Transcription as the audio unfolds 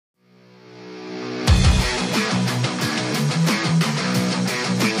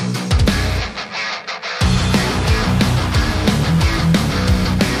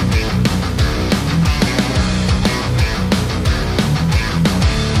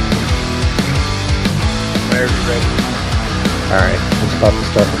whenever you're ready. All right, it's about to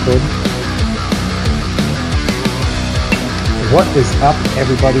start recording. What is up,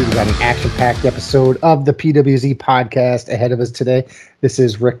 everybody? We got an action-packed episode of the PWZ podcast ahead of us today. This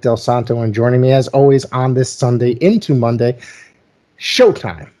is Rick Del Santo, and joining me, as always, on this Sunday into Monday,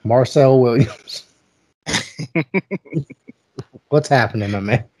 Showtime, Marcel Williams. What's happening, my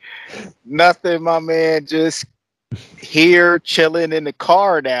man? Nothing, my man. Just here chilling in the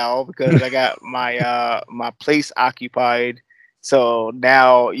car now because I got my my place occupied. So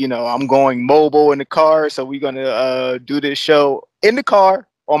now, I'm going mobile in the car. So we're gonna do this show in the car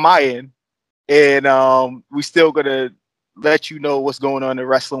on my end, and we still gonna let you know what's going on in the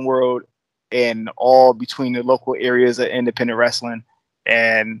wrestling world and all between the local areas of independent wrestling.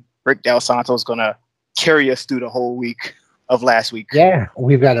 And Rick Del Santo's gonna carry us through the whole week of last week. Yeah,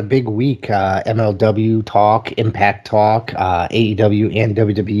 we've got a big week. MLW talk, Impact talk, AEW and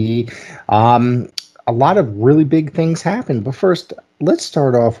WWE. A lot of really big things happen. But first, let's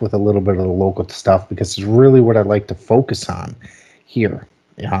start off with a little bit of the local stuff because it's really what I like to focus on here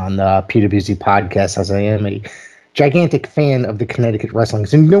on the PWZ podcast, as I am a gigantic fan of the Connecticut wrestling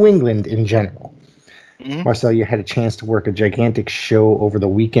and New England in general. Mm-hmm. Marcel, you had a chance to work a gigantic show over the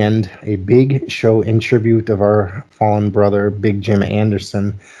weekend, a big show in tribute of our fallen brother, Big Jym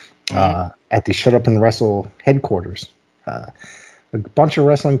Anderson, at the Shut Up and Wrestle headquarters. A bunch of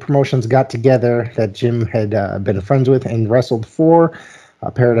wrestling promotions got together that Jim had been friends with and wrestled for.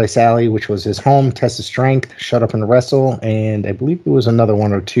 Paradise Alley, which was his home, Test of Strength, Shut Up and Wrestle, and I believe there was another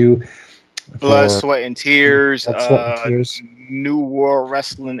one or two. Blood, Sweat, and Tears, Tears. New World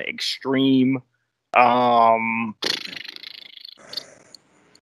Wrestling Extreme. I'll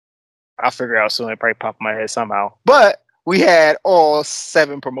figure it out soon. It probably pop in my head somehow. But we had all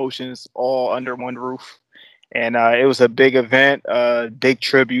 7 promotions all under one roof. And it was a big event, big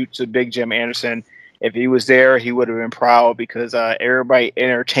tribute to Big Jym Anderson. If he was there, he would have been proud because everybody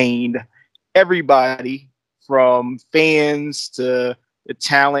entertained everybody from fans to the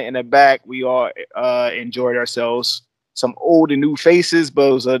talent in the back. We all enjoyed ourselves. Some old and new faces, but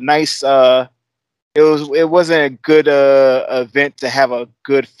it was a nice. It wasn't a good event to have a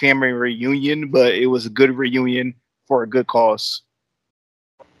good family reunion, but it was a good reunion for a good cause.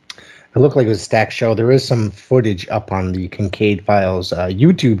 It looked like it was a stacked show. There is some footage up on the Kincaid Files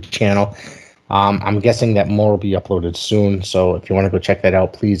YouTube channel. I'm guessing that more will be uploaded soon. So if you want to go check that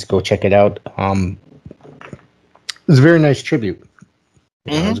out, please go check it out. It was a very nice tribute.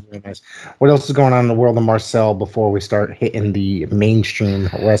 It was very nice. What else is going on in the world of Marcel before we start hitting the mainstream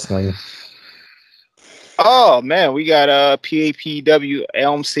wrestling? Oh, man, we got PAPW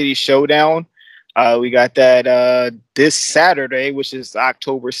Elm City Showdown. We got that this Saturday, which is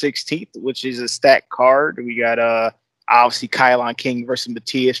October 16th, which is a stacked card. We got obviously Kylon King versus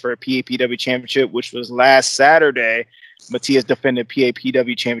Matthias for a PAPW championship, which was last Saturday. Matthias defended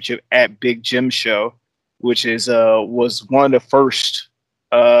PAPW championship at Big Jym show, which is was one of the first,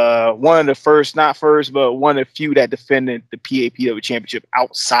 not first, but one of the few that defended the PAPW championship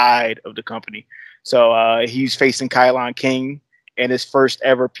outside of the company. So he's facing Kylon King in his first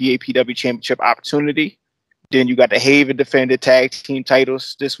ever PAPW championship opportunity. Then you got the Haven defended tag team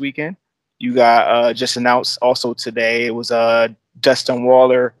titles this weekend. You got just announced also today, it was Dustin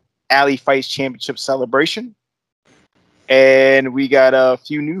Waller Alley Fights Championship celebration. And we got a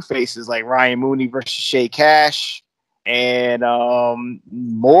few new faces like Ryan Mooney versus Shay Cash and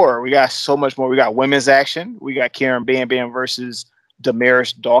more. We got so much more. We got women's action. We got Karen Bam Bam versus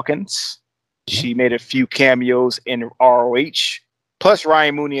Damaris Dawkins. She made a few cameos in ROH, plus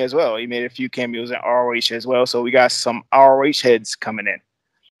Ryan Mooney as well. He made a few cameos in ROH as well. So we got some ROH heads coming in.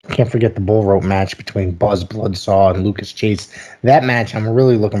 Can't forget the bull rope match between Buzz Bloodsaw and Lucas Chase. That match I'm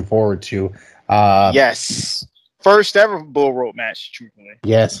really looking forward to. Yes. First ever bull rope match, truthfully.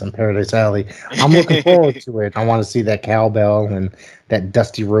 Yes, in Paradise Alley. I'm looking forward to it. I want to see that cowbell and that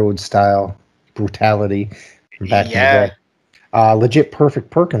Dusty Rhodes style brutality from back in the day. Legit Perfect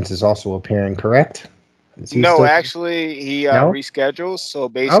Perkins is also appearing, correct? No, actually, he reschedules. So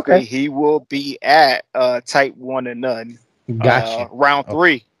basically, he will be at Type 1 and None. Gotcha. Round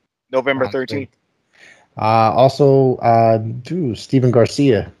 3, November 13th. Also, Steven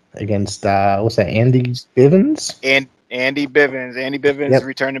Garcia against, what's that, Andy Bivens? Andy Bivens. Andy Bivens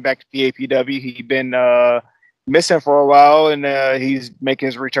returning back to PAPW. He's been missing for a while, and he's making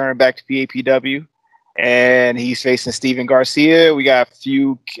his return back to PAPW. And he's facing Steven Garcia. We got a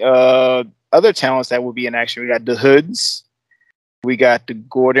few other talents that will be in action. We got the Hoods. We got the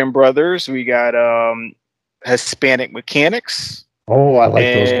Gordon Brothers. We got Hispanic Mechanics. Oh, I like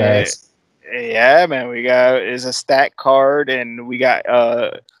those guys. Yeah, man. We got is a stack card, and we got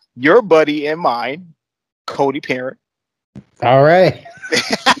your buddy and mine, Cody Parent. All right.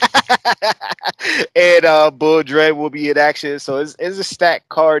 And Bull Dread will be in action. So it's a stacked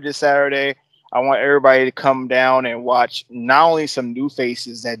card this Saturday. I want everybody to come down and watch not only some new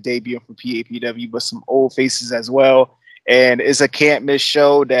faces that debut for PAPW, but some old faces as well. And it's a can't miss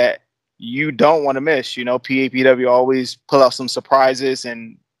show that you don't want to miss. You know, PAPW always pull out some surprises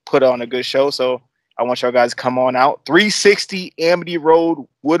and put on a good show. So I want y'all guys to come on out. 360 Amity Road,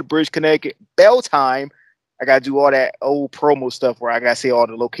 Woodbridge, Connecticut. Bell time. I got to do all that old promo stuff where I got to say all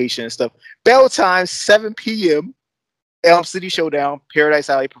the location and stuff. Bell time, 7 p.m. Elm City Showdown,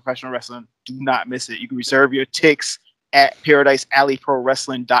 Paradise Alley Professional Wrestling. Do not miss it. You can reserve your tickets at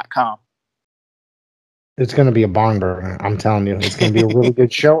ParadiseAlleyProWrestling.com. It's going to be a barn burner. I'm telling you, it's going to be a really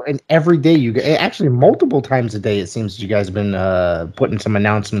good show. And every day, actually multiple times a day, it seems you guys have been putting some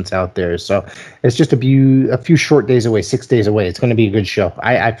announcements out there. So it's just a few short days away, 6 days away. It's going to be a good show.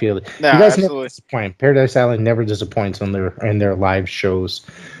 I feel it. Nah, you guys absolutely. never disappoint. Paradise Alley never disappoints on their live shows.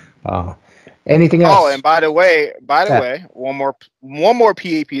 Anything else? Oh, and by the way, one more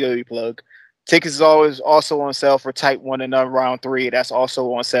PAPW plug. Tickets is always also on sale for Type 1 and None Round 3. That's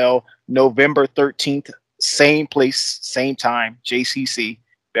also on sale November 13th. Same place, same time, JCC,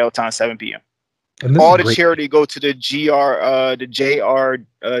 bell time, 7 p.m. All the charity go to the JRDF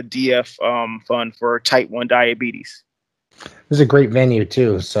fund for Type 1 diabetes. This is a great venue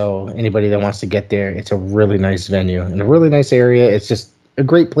too. So anybody that wants to get there, it's a really nice venue and a really nice area. It's just a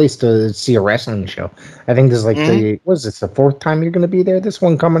great place to see a wrestling show. I think this is like the fourth time you're going to be there. This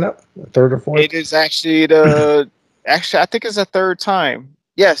one coming up, third or fourth. It is actually I think it's the third time.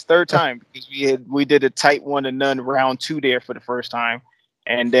 Yes, third time, because we did a Type 1 and None Round 2 there for the first time,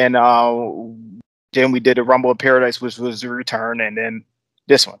 and then we did a Rumble in Paradise, which was the return, and then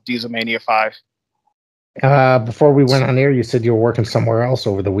this one, Diesel Mania 5. Before we went on air, you said you were working somewhere else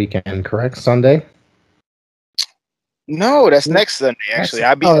over the weekend, correct? Sunday? No, that's next Sunday. Actually,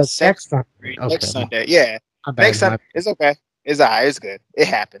 I'll be next Sunday. Okay. Next Sunday. Yeah, next Sunday. It's okay. It's all right. It's good. It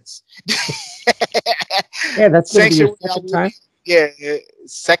happens. Yeah, that's going to be your second time. Yeah,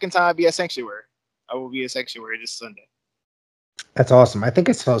 second time I'll be at Sanctuary. I will be at Sanctuary this Sunday. That's awesome. I think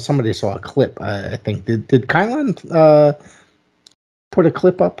I saw somebody saw a clip. I think did Kylan put a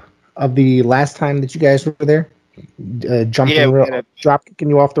clip up of the last time that you guys were there, jumping, drop kicking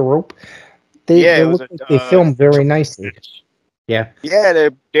you off the rope? They filmed very nicely. Yeah. Yeah,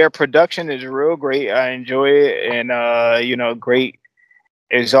 their production is real great. I enjoy it, and great.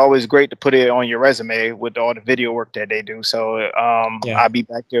 It's always great to put it on your resume with all the video work that they do. So I'll be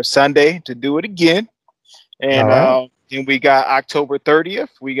back there Sunday to do it again. And then we got October 30th.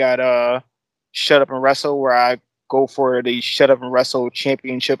 We got Shut Up and Wrestle, where I go for the Shut Up and Wrestle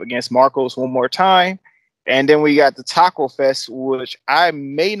Championship against Marcos one more time. And then we got the Taco Fest, which I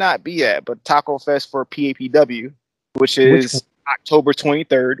may not be at, but Taco Fest for PAPW, which is October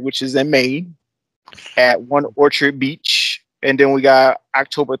 23rd, which is in Maine at One Orchard Beach. And then we got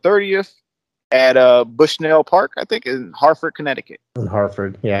October 30th at Bushnell Park, I think, in Hartford, Connecticut. In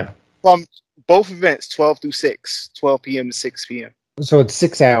Hartford, yeah. From both events, 12 p.m. to 6 p.m. So it's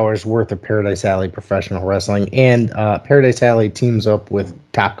 6 hours worth of Paradise Alley professional wrestling, and Paradise Alley teams up with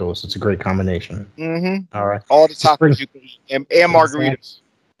tacos. It's a great combination. Mm-hmm. All right. All the tacos you can eat, and margaritas.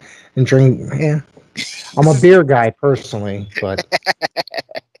 And drink, yeah. I'm a beer guy personally, but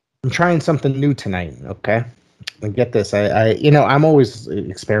I'm trying something new tonight, okay? And get this, I'm always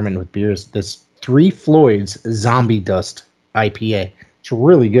experimenting with beers. This Three Floyds Zombie Dust IPA. It's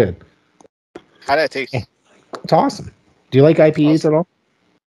really good. How'd that taste? It's awesome. Do you like IPAs at all?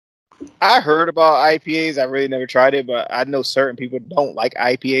 I heard about IPAs. I really never tried it, but I know certain people don't like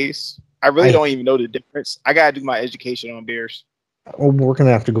IPAs. I really don't even know the difference. I gotta do my education on beers. Well, we're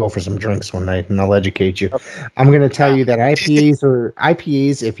gonna have to go for some drinks one night, and I'll educate you. Okay. I'm gonna tell you that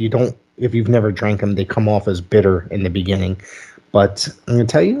IPAs. If you've never drank them, they come off as bitter in the beginning. But I'm gonna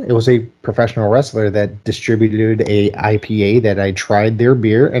tell you, it was a professional wrestler that distributed a IPA that I tried their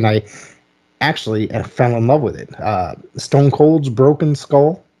beer, and I actually fell in love with it. Stone Cold's Broken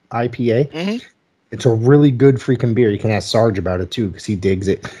Skull IPA. Mm-hmm. It's a really good freaking beer. You can ask Sarge about it too, because he digs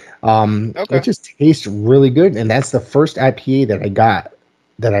it. It just tastes really good, and that's the first IPA that I got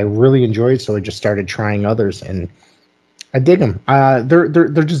that I really enjoyed. So I just started trying others, and I dig them.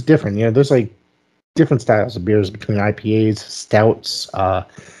 They're just different. There's like different styles of beers between IPAs, stouts.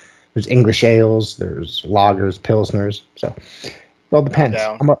 There's English ales. There's lagers, pilsners. So. Well, depends.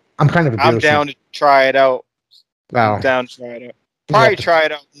 I'm kind of a beer. I'm down to try it out. Wow. I'm down to try it out. Probably try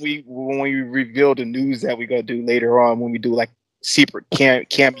it out when we reveal the news that we're gonna do later on, when we do like secret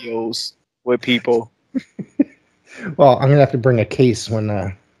cameos with people. Well, I'm gonna have to bring a case when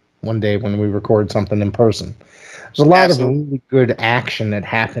one day when we record something in person. There's a lot Absolutely. of really good action that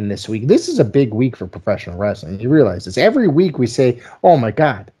happened this week. This is a big week for professional wrestling. You realize this. Every week we say, oh my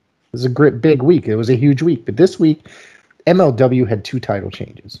God, this is a great big week. It was a huge week. But this week, MLW had 2 title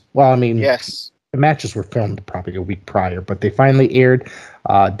changes. Well, I mean, Yes. the matches were filmed probably a week prior, but they finally aired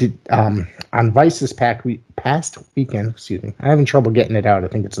on Vice this past weekend. Excuse me. I'm having trouble getting it out. I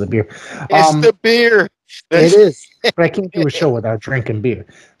think it's the beer. It's the beer. It is, but I can't do a show without drinking beer.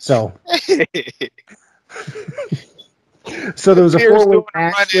 So, so there was a 4-way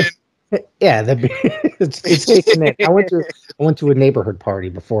match. Yeah, it's taking it. I went to a neighborhood party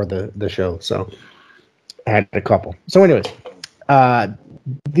before the show, so I had a couple. So, anyways,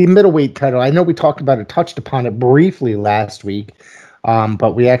 the middleweight title. I know we talked about it, touched upon it briefly last week,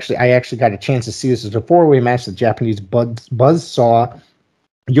 but I actually got a chance to see this as a 4-way match. The Japanese buzzsaw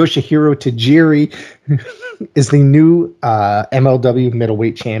Yoshihiro Tajiri is the new MLW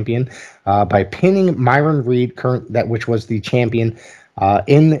middleweight champion by pinning Myron Reed, which was the champion,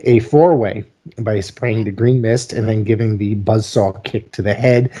 in a 4-way by spraying the green mist and then giving the buzzsaw kick to the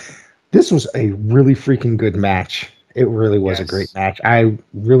head. This was a really freaking good match. It really was a great match. I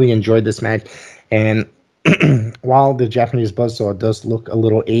really enjoyed this match. And while the Japanese buzzsaw does look a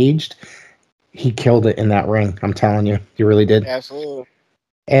little aged, he killed it in that ring. I'm telling you, he really did. Absolutely.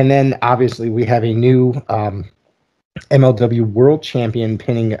 And then obviously we have a new MLW World Champion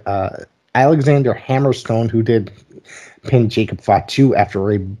pinning Alexander Hammerstone, who did pin Jacob Fatu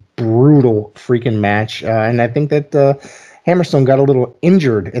after a brutal freaking match. And I think that Hammerstone got a little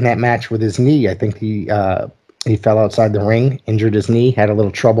injured in that match with his knee. I think he fell outside the ring, injured his knee, had a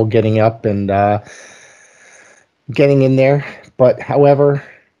little trouble getting up and getting in there. But however,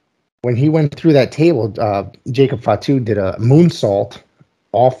 when he went through that table, Jacob Fatu did a moonsault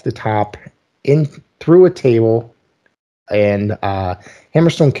off the top in through a table, and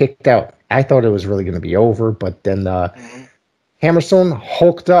Hammerstone kicked out. I thought it was really going to be over, but then Hammerstone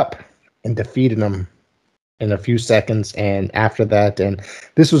hulked up and defeated him in a few seconds. And after that, and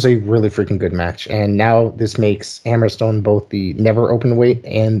this was a really freaking good match. And now this makes Hammerstone both the never open weight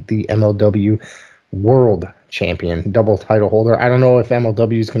and the MLW World Champion, double title holder. I don't know if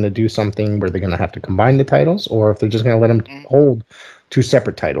MLW is going to do something where they're going to have to combine the titles, or if they're just going to let him hold 2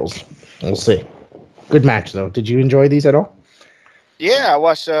 separate titles. We'll see. Good match, though. Did you enjoy these at all? Yeah, I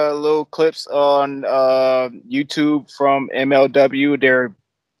watched little clips on YouTube from MLW.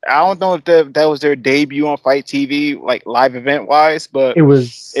 I don't know if that was their debut on Fight TV, like live event wise, but it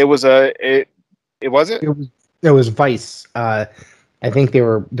was Vice. I think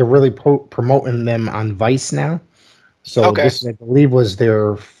they're really promoting them on Vice now. So this, I believe, was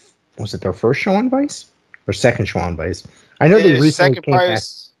their first show on Vice or second show on Vice? I know they recently came back.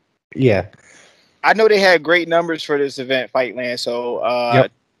 Yeah. I know they had great numbers for this event, Fightland. So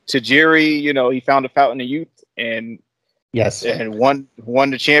Tajiri, he found a fountain of youth and won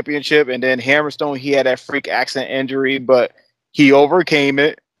the championship. And then Hammerstone, he had that freak accident injury, but he overcame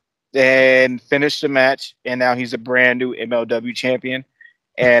it and finished the match. And now he's a brand new MLW champion.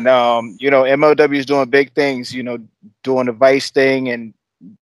 And MLW is doing big things, doing the Vice thing and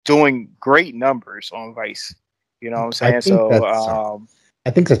doing great numbers on Vice. You know what I'm saying? I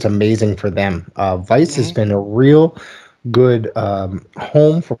think that's amazing for them. Vice has been a real good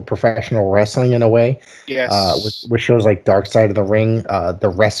home for professional wrestling in a way. Yes. With shows like Dark Side of the Ring,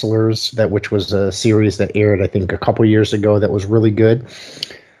 The Wrestlers, which was a series that aired, I think, a couple years ago that was really good.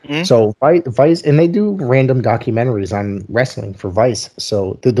 So Vice, and they do random documentaries on wrestling for Vice.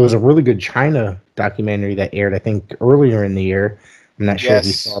 So there was a really good China documentary that aired, I think, earlier in the year. I'm not sure if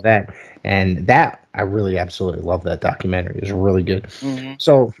you saw that. And that, I really absolutely love that documentary. It's really good.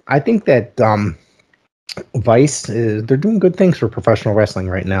 So I think that Vice, they're doing good things for professional wrestling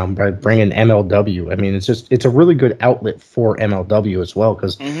right now by bringing MLW. I mean, it's a really good outlet for MLW as well,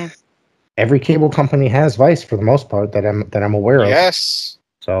 because every cable company has Vice for the most part that I'm aware of. Yes.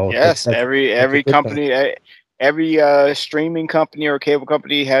 So every company, every streaming company or cable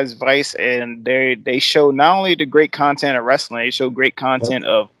company has Vice, and they show not only the great content of wrestling, they show great content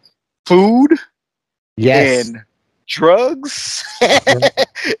of food, and drugs, and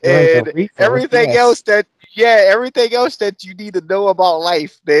everything else that you need to know about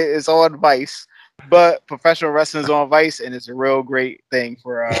life that is on Vice. But professional wrestling is on Vice, and it's a real great thing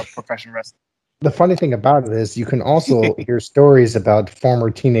for professional wrestling. The funny thing about it is you can also hear stories about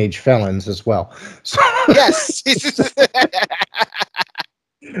former teenage felons as well. So yes.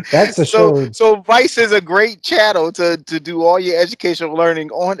 That's the show. So Vice is a great channel to do all your educational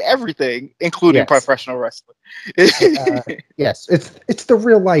learning on everything, including professional wrestling. Yes, it's the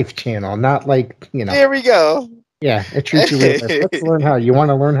real life channel, not like, There we go. Yeah, it treats you real nice. Let's learn how. You want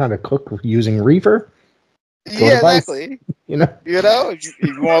to learn how to cook using reefer? Go to Yeah, Vice. exactly. You know. If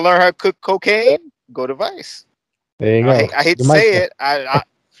you want to learn how to cook cocaine, go to Vice. There you go. I hate to You might. say it.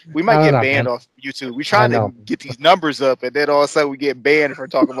 We might I don't get know, banned man. off YouTube. We I trying to know. get these numbers up, and then all of a sudden we get banned for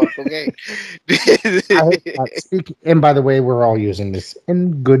talking about cocaine. And by the way, we're all using this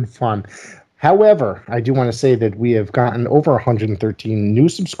in good fun. However, I do want to say that we have gotten over 113 new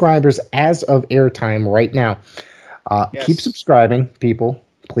subscribers as of airtime right now. Keep Yes. subscribing, people.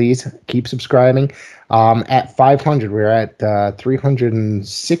 Please keep subscribing. At 500, we're at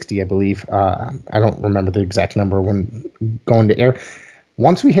 360, I believe. I don't remember the exact number when going to air.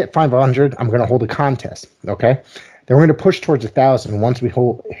 Once we hit 500, I'm going to hold a contest. Okay, then we're going to push towards 1,000. Once we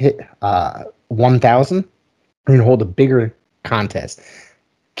hit 1,000, we're going to hold a bigger contest.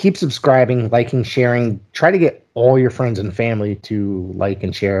 Keep subscribing, liking, sharing. Try to get all your friends and family to like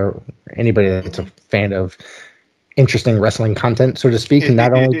and share. Anybody that's a fan of interesting wrestling content, so to speak. And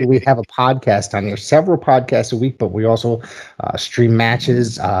not only do we have a podcast on here, several podcasts a week, but we also stream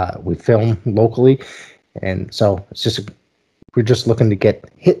matches. We film locally, and so we're just looking to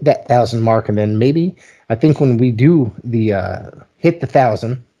hit that 1,000 mark, and then maybe I think when we do the hit the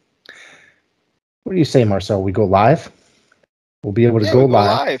 1,000, what do you say, Marcel? We go live. We'll be able to go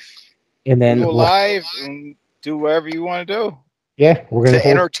live, and then we'll go live and do whatever you want to do. Yeah, we're going to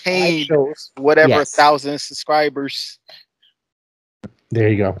entertain whatever 1,000 subscribers. There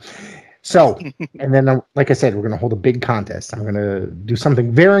you go. So, and then, like I said, we're going to hold a big contest. I'm going to do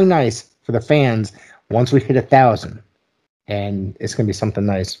something very nice for the fans once we hit 1,000. And it's going to be something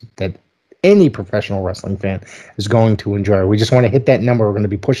nice that any professional wrestling fan is going to enjoy. We just want to hit that number. We're going to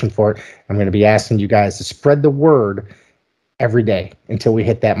be pushing for it. I'm going to be asking you guys to spread the word every day until we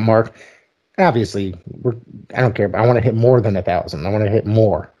hit that mark. Obviously, I don't care, but I want to hit more than 1,000. I want to hit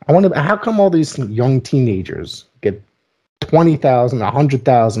more. How come all these young teenagers get 20,000,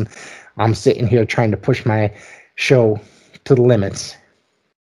 100,000? I'm sitting here trying to push my show to the limits.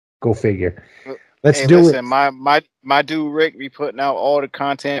 Go figure. Let's do it. My dude Rick be putting out all the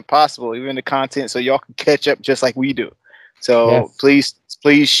content possible, even the content so y'all can catch up just like we do. So please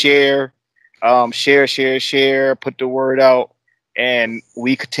share, share, put the word out, and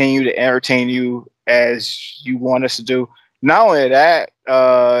we continue to entertain you as you want us to do. Not only that,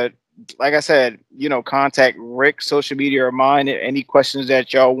 like I said, contact Rick's social media or mine. Any questions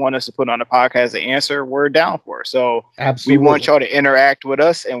that y'all want us to put on the podcast to answer, we're down for. So absolutely, we want y'all to interact with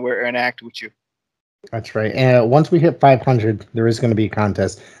us, and we're interact with you. That's right. And once we hit 500, there is going to be a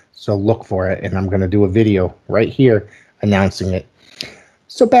contest. So look for it. And I'm going to do a video right here announcing it.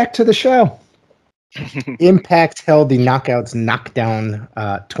 So back to the show. Impact held the Knockouts Knockdown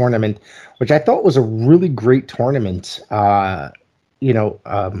tournament, which I thought was a really great tournament.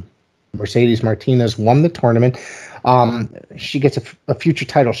 Mercedes Martinez won the tournament. She gets a future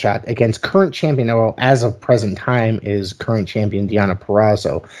title shot against current champion, well, as of present time, is current champion Deonna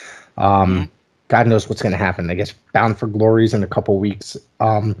Purrazzo. God knows what's going to happen. I guess Bound for Glory's in a couple weeks.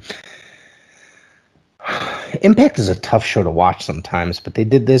 Impact is a tough show to watch sometimes, but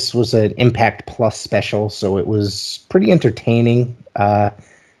this was an Impact Plus special, so it was pretty entertaining.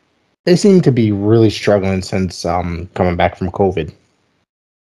 They seem to be really struggling since coming back from COVID.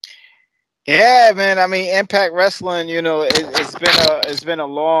 Yeah, man. I mean, Impact Wrestling, it's been a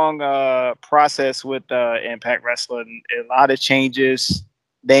long process with Impact Wrestling. A lot of changes.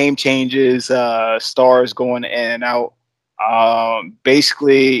 Name changes, stars going in and out.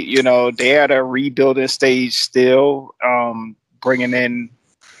 Basically, they're at a rebuilding stage still. Bringing in,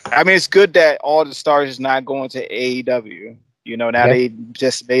 I mean, it's good that all the stars is not going to AEW. They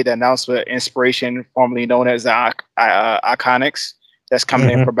just made the announcement. Inspiration, formerly known as the Iconics, that's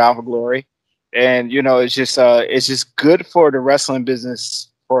coming in for Bound for Glory, and it's just good for the wrestling business.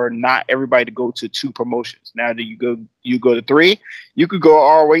 For not everybody to go to 2 promotions. Now that you go to 3, you could go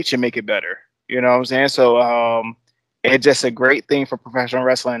ROH and make it better. You know what I'm saying? So it's just a great thing for professional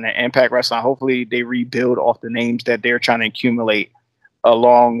wrestling and Impact Wrestling. Hopefully they rebuild off the names that they're trying to accumulate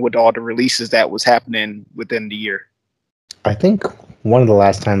along with all the releases that was happening within the year. I think one of the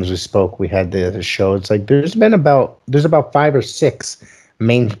last times we spoke, we had the show. It's like there's about 5 or 6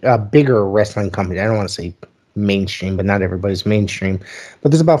 bigger wrestling companies. I don't want to say mainstream, but not everybody's mainstream.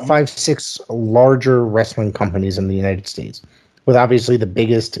 But there's about 5, 6 larger wrestling companies in the United States, with obviously the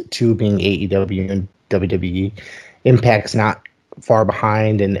biggest 2 being AEW and WWE. Impact's not far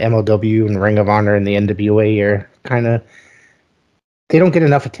behind, and MLW and Ring of Honor and the NWA are kind of, they don't get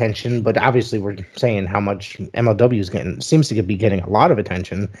enough attention, but obviously we're saying how much MLW seems to be getting a lot of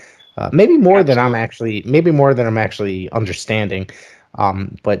attention. Maybe more than I'm actually understanding.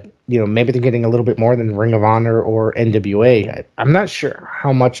 But maybe they're getting a little bit more than Ring of Honor or NWA. I'm not sure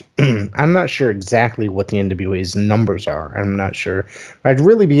how much. I'm not sure exactly what the NWA's numbers are. I'm not sure. But I'd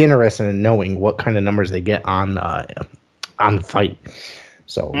really be interested in knowing what kind of numbers they get on Fight.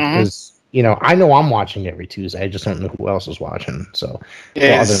 So because I know I'm watching every Tuesday. I just don't know who else is watching. So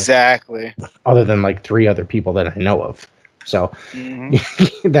exactly. Other than like 3 other people that I know of. So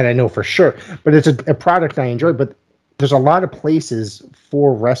that I know for sure. But it's a product I enjoy. But there's a lot of places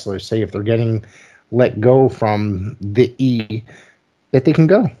for wrestlers, say if they're getting let go from the E, that they can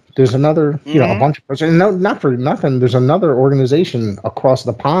go. There's another, a bunch of person. No, not for nothing. There's another organization across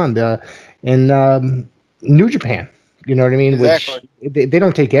the pond in New Japan. You know what I mean? Exactly. Which they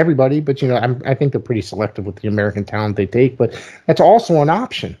don't take everybody, but I think they're pretty selective with the American talent they take. But that's also an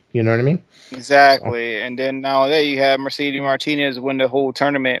option. You know what I mean? Exactly. So. And then nowadays you have Mercedes Martinez win the whole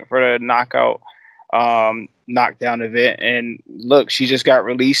tournament for the knockdown event, and look, she just got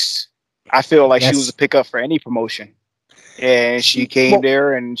released. I feel like she was a pickup for any promotion, and she came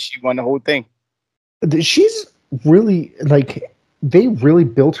there and she won the whole thing. She's really they really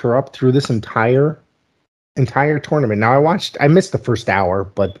built her up through this entire tournament. Now I missed the first hour,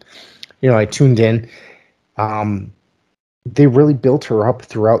 but I tuned in. They really built her up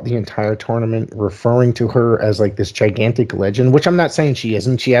throughout the entire tournament, referring to her as like this gigantic legend, which I'm not saying she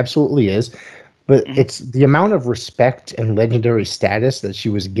isn't. She absolutely is. But it's the amount of respect and legendary status that she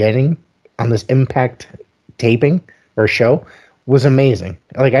was getting on this Impact taping or show was amazing.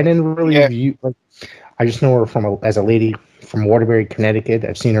 Like I didn't really view, I just know her as a lady from Waterbury, Connecticut.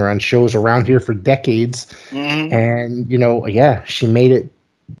 I've seen her on shows around here for decades, and she made it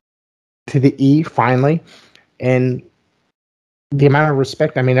to the E finally, and the amount of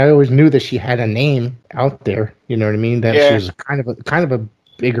respect. I mean, I always knew that she had a name out there. You know what I mean? That she was kind of a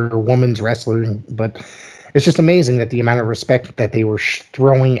bigger woman's wrestler, but it's just amazing that the amount of respect that they were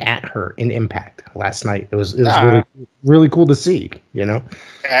throwing at her in Impact last night. It was really, really cool to see,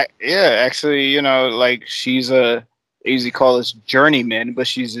 actually, like she's I usually call this journeyman, but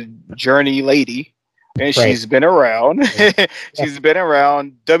she's a journey lady, and she's been around. She's been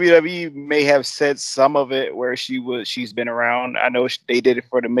around. WWE may have said some of it where she's been around. I know they did it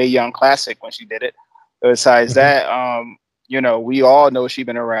for the Mae Young Classic when she did it. Besides that, we all know she's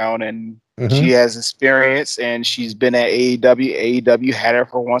been around, and she has experience, and she's been at AEW. AEW had her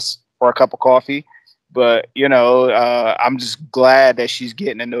for a cup of coffee, but I'm just glad that she's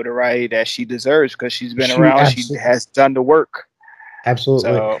getting the notoriety that she deserves because she's been around. She has done the work.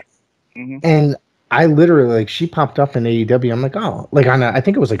 Absolutely. So, and I literally she popped up in AEW. I'm like, oh, I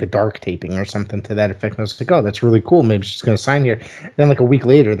think it was like a dark taping or something to that effect. And I was like, oh, that's really cool. Maybe she's going to sign here. Then like a week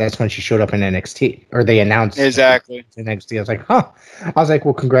later, that's when she showed up in NXT, or they announced NXT. I was like, huh. I was like,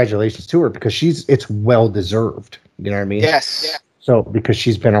 well, congratulations to her because it's well deserved. You know what I mean? Yes. Yeah. So because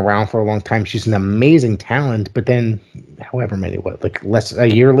she's been around for a long time, she's an amazing talent. But then, however many, less than a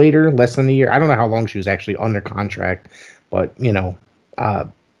year, I don't know how long she was actually under contract, but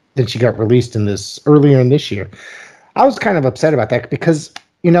then she got released earlier in this year. I was kind of upset about that because,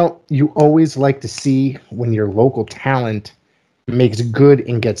 you always like to see when your local talent makes good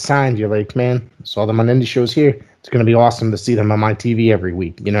and gets signed. You're like, man, saw them on indie shows here. It's going to be awesome to see them on my TV every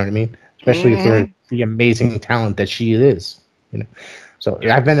week. You know what I mean? Especially if they're the amazing talent that she is. So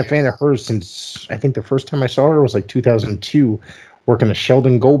I've been a fan of hers since I think the first time I saw her was like 2002. Working a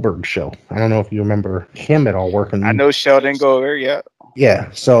Sheldon Goldberg show. I don't know if you remember him at all working. I know Sheldon Goldberg, yeah. Yeah,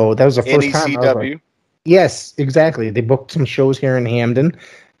 so that was the first time. NECW. Yes, exactly. They booked some shows here in Hamden,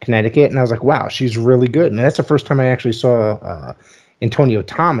 Connecticut, and I was like, wow, she's really good. And that's the first time I actually saw Antonio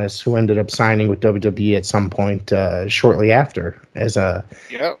Thomas, who ended up signing with WWE at some point shortly after, as him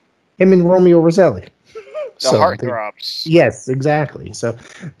and Romeo Roselli. The heartthrobs. Yes, exactly. So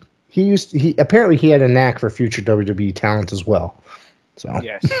he apparently he had a knack for future WWE talent as well. So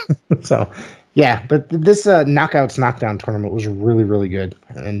yes. So yeah, but this Knockdown tournament was really, really good,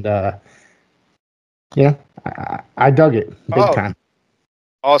 and I dug it big time.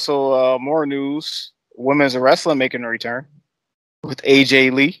 Also, more news: women's wrestling making a return with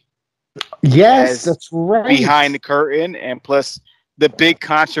AJ Lee. Yes, that's right. Behind the curtain, and plus the big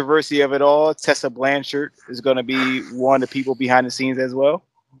controversy of it all, Tessa Blanchard is going to be one of the people behind the scenes as well.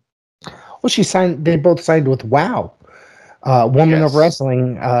 Well, they both signed with WOW, Woman of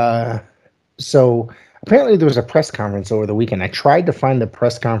Wrestling. So apparently there was a press conference over the weekend. I tried to find the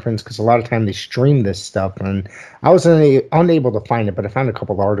press conference because a lot of time they stream this stuff, and I was unable to find it, but I found a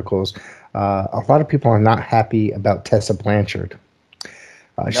couple of articles. A lot of people are not happy about Tessa Blanchard.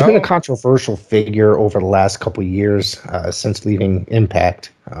 She's been a controversial figure over the last couple of years since leaving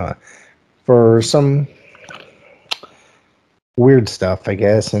Impact for some weird stuff, I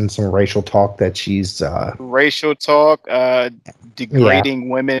guess, and some racial talk that she's Racial talk, yeah, degrading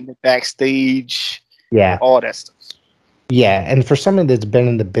women backstage, yeah. all that stuff. Yeah, and for someone that's been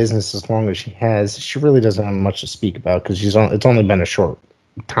in the business as long as she has, she really doesn't have much to speak about because it's only been a short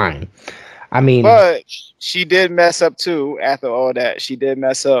time. I mean, But she did mess up too. After all that, she did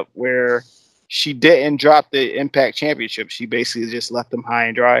mess up where she didn't drop the Impact Championship. She basically just left them high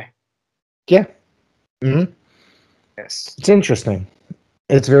and dry. yeah, hmm Yes. it's interesting.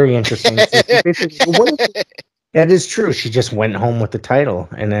 It's very interesting. That is true. She just went home with the title,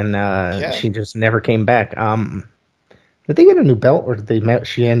 and then Yeah. she just never came back. Did they get a new belt, or did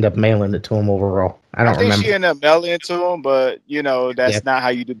she end up mailing it to him overall? I I don't think she remember. ended up mailing it to him, but Yeah. that's not how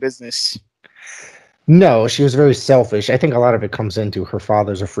you do business. No, she was very selfish. I think a lot of it comes into her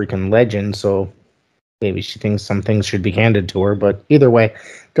father's a freaking legend, so maybe she thinks some things should be handed to her. But either way,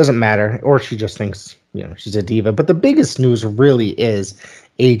 doesn't matter. Or she just thinks she's a diva. But the biggest news really is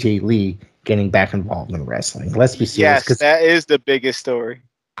AJ Lee getting back involved in wrestling. Let's be serious, Yes, because that is the biggest story.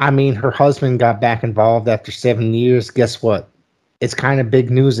 I mean, her husband got back involved after 7 years. Guess what? It's kind of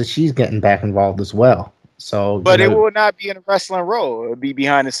big news that she's getting back involved as well. So, But it will not be in a wrestling role. It'll be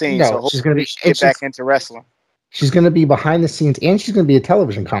behind the scenes. So no, she's gonna hopefully be. she And get back into wrestling. she's gonna be behind the scenes, and she's gonna be a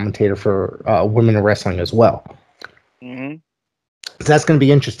television commentator for women in wrestling as well. Mm-hmm. So that's gonna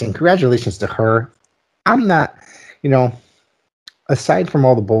be interesting. Congratulations to her. I'm not, you know, aside from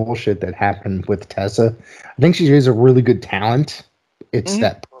all the bullshit that happened with Tessa, I think she is a really good talent. It's Mm-hmm.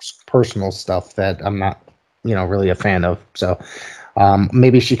 that personal stuff that I'm not, really a fan of. So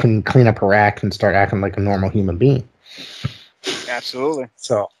maybe she can clean up her act and start acting like a normal human being. Absolutely.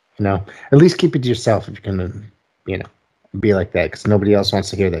 So, at least keep it to yourself if you're going to, be like that, because nobody else wants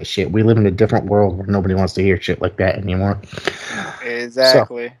to hear that shit. We live in a different world where nobody wants to hear shit like that anymore.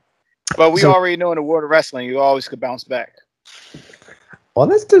 Exactly. But we So already know in the world of wrestling, you always could bounce back. well,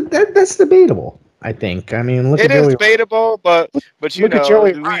 that's debatable. I think. I mean, It is debatable, but look at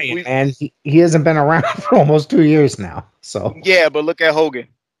Joey Ryan, man. He hasn't been around for almost 2 years now. So yeah, but look at Hogan.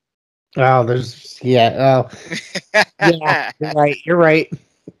 oh, yeah. You're right. You're right.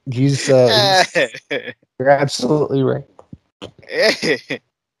 You're absolutely right.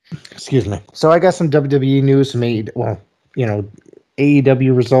 Excuse me. So I got some WWE news made. Well,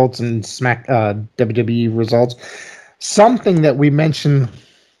 AEW results and WWE results. Something that we mentioned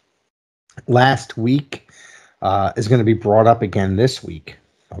last week is going to be brought up again this week.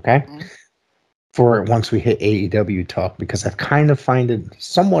 Okay. Mhm. For once we hit AEW talk, because I kind of find it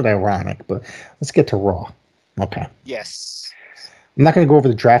somewhat ironic, but let's get to Raw. Okay. Yes. I'm not going to go over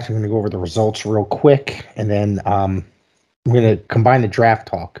the draft. I'm going to go over the results real quick, and then I'm going to combine the draft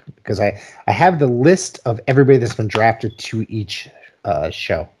talk because I have the list of everybody that's been drafted to each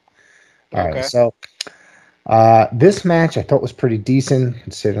show. All right. Okay. So this match I thought was pretty decent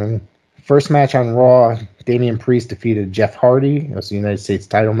considering. First match on Raw, Damian Priest defeated Jeff Hardy. It was the United States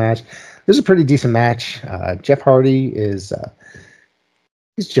title match. This is a pretty decent match. Jeff Hardy is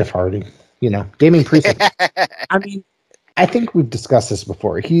he's Jeff Hardy. Damian Priest. I mean, I think we've discussed this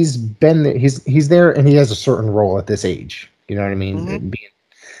before. He's been there, he's there, and he has a certain role at this age. You know what I mean? Mm-hmm.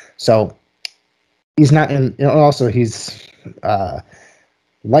 So he's not in. Also, he's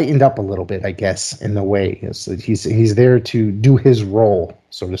lightened up a little bit, I guess, in the way he's there to do his role,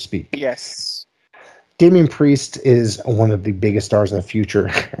 so to speak. Yes. Damian Priest is one of the biggest stars of the future,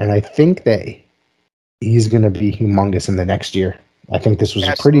 and I think that he's going to be humongous in the next year. I think this was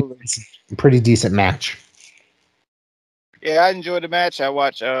Absolutely. a pretty decent match. Yeah, I enjoyed the match. I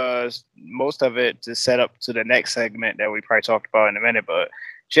watched most of it to set up to the next segment that we probably talked about in a minute. But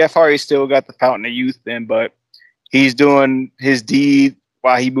Jeff Hardy still got the fountain of youth in, but he's doing his deed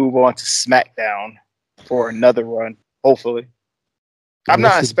while he move on to SmackDown for another run, hopefully. I'm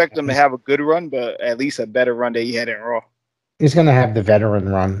not expecting him to have a good run, but at least a better run that he had in Raw. He's going to have the veteran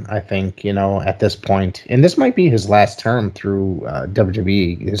run, I think, at this point. And this might be his last term through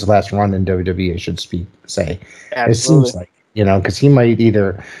WWE, his last run in WWE, I should say. Absolutely. It seems like, because he might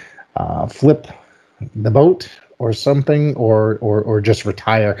either flip the boat or something or just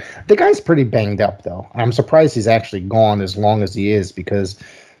retire. The guy's pretty banged up, though. I'm surprised he's actually gone as long as he is because,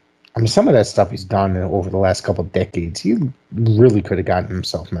 I mean, some of that stuff he's done over the last couple of decades, he really could have gotten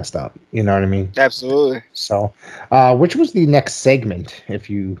himself messed up. You know what I mean? Absolutely. So, which was the next segment?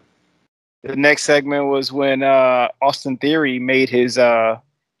 The next segment was when Austin Theory made his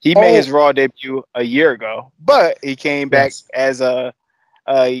made his Raw debut a year ago, but he came back as a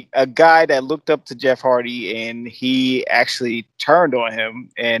guy that looked up to Jeff Hardy, and he actually turned on him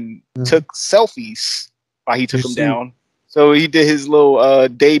and took selfies while he took him down. So he did his little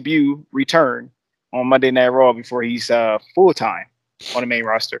debut return. on Monday Night Raw before he's full time on the main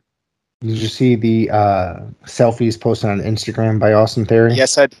roster. Did you see the selfies posted on Instagram by Austin Theory?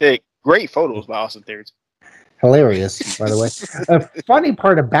 Yes, I did. Great photos by Austin Theory. Hilarious, by the way. A funny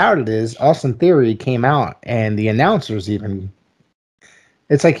part about it is Austin Theory came out and the announcers even.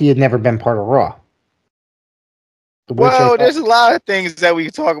 It's like he had never been part of Raw. Well, there's a lot of things that we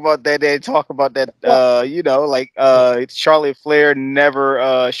talk about that they talk about that Charlotte Flair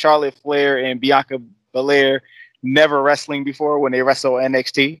and Bianca Belair never wrestling before when they wrestled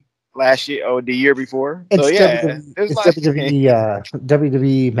NXT last year or the year before. It's so yeah,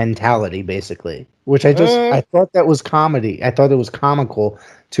 WWE mentality basically, which I thought that was comedy. I thought it was comical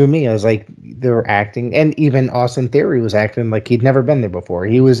to me. I was like, they were acting, and even Austin Theory was acting like he'd never been there before.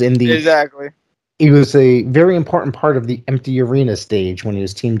 He was in the He was a very important part of the empty arena stage when he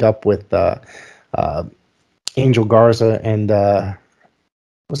was teamed up with Angel Garza and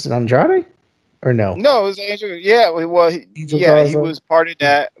was it Andrade or no? No, it was Angel. Yeah, well, he was part of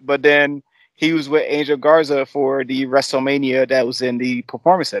that, but then he was with Angel Garza for the WrestleMania that was in the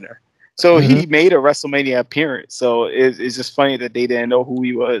Performance Center. So he made a WrestleMania appearance. So it's just funny that they didn't know who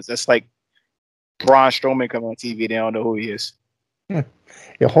he was. That's like Braun Strowman coming on TV. They don't know who he is. Yeah,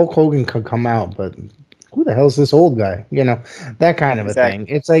 Hulk Hogan could come out, but who the hell is this old guy? You know, that kind of a thing.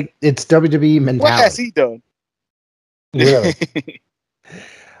 It's like it's WWE mentality. What has he done? Really?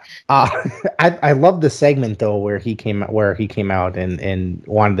 I love the segment though where he came out and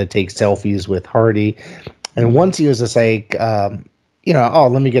wanted to take selfies with Hardy, and once he was just like,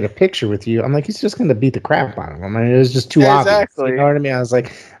 let me get a picture with you. I'm like, he's just gonna beat the crap out of him. I mean, it was just too obvious. You know what I mean? I was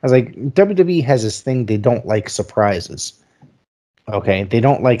like, WWE has this thing they don't like surprises. Okay, they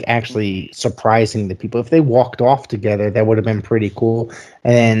don't like actually surprising the people. If they walked off together, that would have been pretty cool.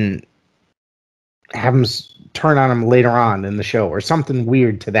 And then have them turn on them later on in the show or something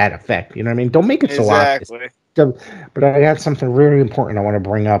weird to that effect. You know what I mean? Don't make it so obvious. But I got something really important I want to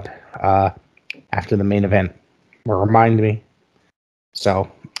bring up after the main event. Or remind me. So,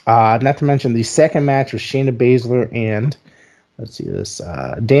 not to mention the second match was Shayna Baszler and let's see this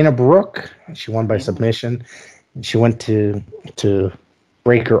Dana Brooke. She won by submission. She went to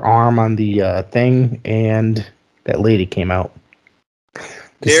break her arm on the thing, and that lady came out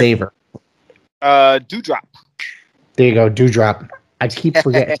to save her. Dewdrop. There you go, Dewdrop. I keep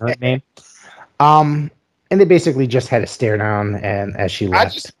forgetting her name. And they basically just had a stare down, and as she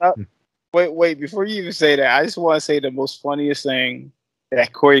left. Wait! Before you even say that, I just want to say the most funniest thing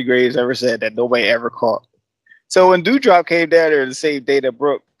that Corey Graves ever said that nobody ever caught. So when Dewdrop came down there to save Dana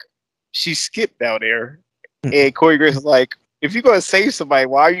Brooke, she skipped down there. And Corey Graves was like, if you're going to save somebody,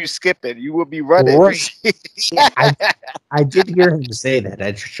 why are you skipping? You would be running. I did hear him say that.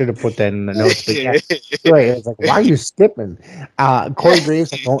 I should have put that in the notes. But yeah, right. I was like, why are you skipping? Corey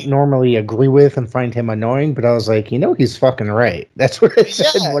Graves I don't normally agree with and find him annoying, but I was like, he's fucking right. That's what I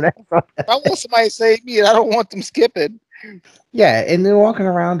said. If I want somebody to save me, and I don't want them skipping. Yeah, and they're walking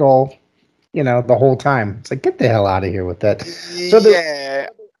around all, the whole time. It's like, get the hell out of here with that.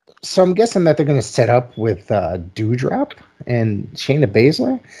 So I'm guessing that they're going to set up with Dewdrop and Shayna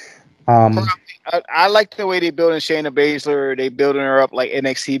Baszler. I like the way they building Shayna Baszler. They building her up like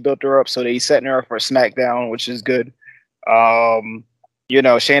NXT built her up, so they setting her up for Smackdown, which is good. Shayna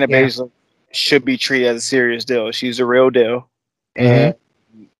Baszler should be treated as a serious deal. She's a real deal, and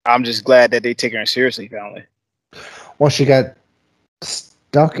I'm just glad that they take her seriously finally. Well, she got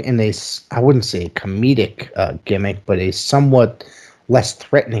stuck in I wouldn't say a comedic gimmick, but a somewhat less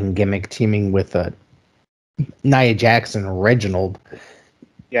threatening gimmick teaming with Nia Jax and Reginald.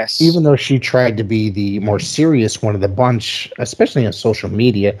 Yes. Even though she tried to be the more serious one of the bunch, especially on social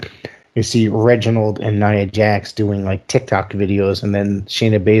media, you see Reginald and Nia Jax doing like TikTok videos, and then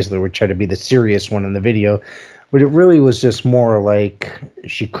Shayna Baszler would try to be the serious one in the video. But it really was just more like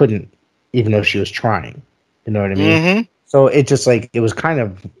she couldn't, even though she was trying. You know what I mean? Mm-hmm. So it just it was kind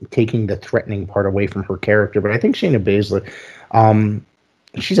of taking the threatening part away from her character. But I think Shayna Baszler,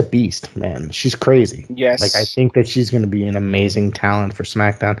 she's a beast, man. She's crazy. Yes. I think that she's going to be an amazing talent for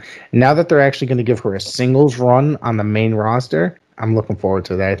SmackDown. Now that they're actually going to give her a singles run on the main roster, I'm looking forward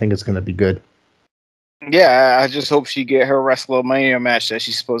to that. I think it's going to be good. Yeah, I just hope she get her WrestleMania match that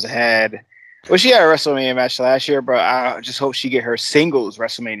she's supposed to had. Well, she had a WrestleMania match last year, but I just hope she get her singles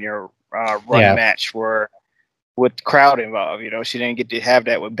WrestleMania run match with the crowd involved. She didn't get to have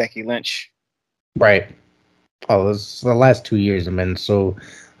that with Becky Lynch. Right. Oh, the last 2 years have been so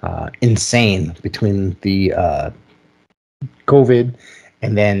insane between the COVID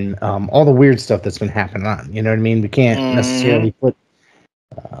and then all the weird stuff that's been happening on. You know what I mean? We can't necessarily put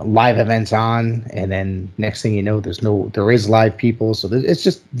live events on, and then next thing you know, there is live people. So it's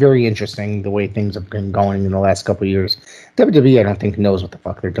just very interesting the way things have been going in the last couple of years. WWE, I don't think knows what the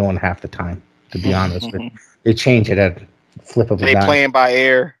fuck they're doing half the time, to be honest. But they change it at flip of a They dime. playing by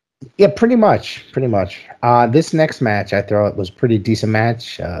ear. Yeah, pretty much. This next match I thought was pretty decent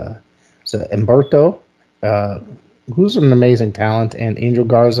match. So Humberto, who's an amazing talent, and Angel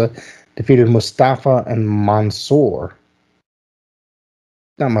Garza defeated Mustafa and Mansoor.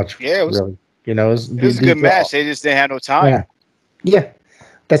 Not much, Yeah, really. You know, it was a good match. They just didn't have no time. Yeah.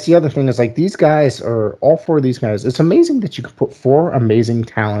 That's the other thing is like these guys are all four of these guys. It's amazing that you could put four amazing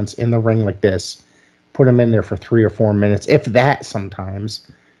talents in the ring like this, put them in there for 3 or 4 minutes, if that sometimes.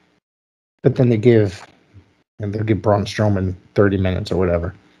 But then they'll give Braun Strowman 30 minutes or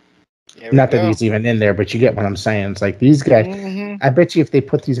whatever. Not that he's even in there, but you get what I'm saying. It's like these guys. I bet you if they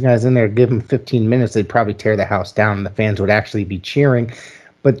put these guys in there, give them 15 minutes, they'd probably tear the house down, and the fans would actually be cheering.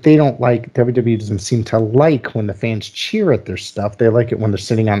 But they don't like, WWE doesn't seem to like when the fans cheer at their stuff. They like it when they're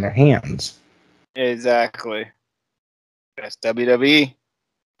sitting on their hands. Exactly. That's WWE.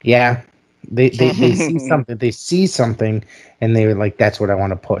 Yeah. They see something. They see something, and they're like, that's what I want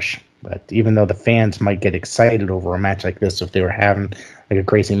to push. But even though the fans might get excited over a match like this if they were having like a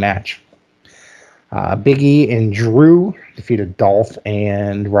crazy match. Big E and Drew defeated Dolph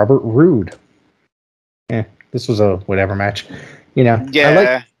and Robert Roode. This was a whatever match. You know,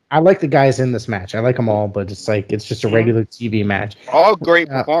 yeah. I like the guys in this match. I like them all, but it's just a regular TV match. All great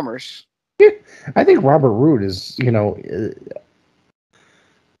performers. Yeah, I think Robert Roode is,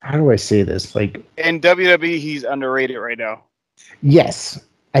 how do I say this? Like in WWE, he's underrated right now. Yes,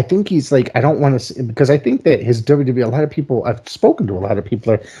 I think he's like, I don't want to, because I think that his WWE, a lot of people, I've spoken to a lot of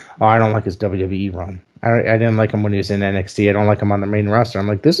people are, I don't like his WWE run. I didn't like him when he was in NXT. I don't like him on the main roster. I'm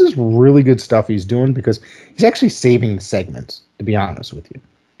like, this is really good stuff he's doing because he's actually saving the segments, to be honest with you.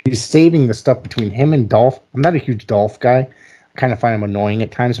 He's saving the stuff between him and Dolph. I'm not a huge Dolph guy. I kind of find him annoying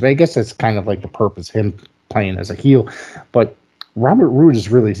at times, but I guess that's kind of like the purpose, him playing as a heel. But Robert Roode is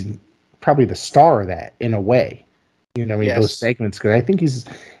really probably the star of that in a way. You know, those segments, because I think he's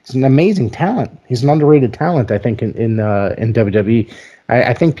an amazing talent. He's an underrated talent, I think, in WWE.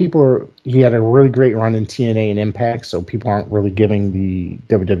 I think he had a really great run in TNA and Impact, so people aren't really giving the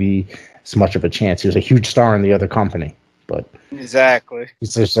WWE as much of a chance. He was a huge star in the other company, but exactly,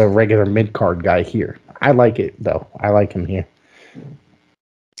 he's just a regular mid-card guy here. I like it, though. I like him here.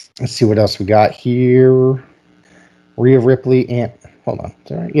 Let's see what else we got here. Rhea Ripley and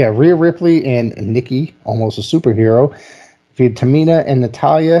Rhea Ripley and Nikki, almost a superhero, defeated Tamina and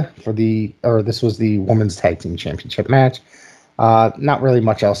Natalya this was the Women's Tag Team Championship match. Not really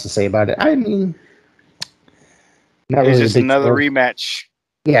much else to say about it. I mean, not really. It's just another rematch.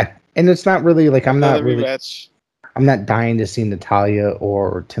 Yeah, and it's not really like I'm not dying to see Natalya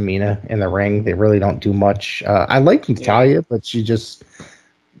or Tamina in the ring. They really don't do much. I like Natalya, but she just.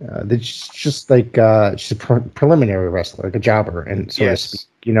 She's a preliminary wrestler, like a jobber, and so to speak.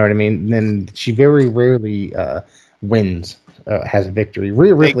 You know what I mean? And then she very rarely wins, has a victory.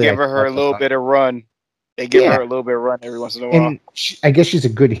 Rhea Ripley, they give her a little bit of run. They give her a little bit of run every once in a while. And I guess she's a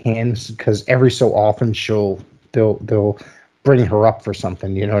good hand because every so often they'll bring her up for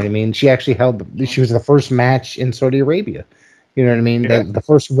something. You know what I mean? She actually she was the first match in Saudi Arabia. You know what I mean? Yeah. The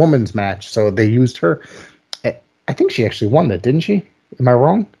first woman's match. So they used her. I think she actually won that, didn't she? Am I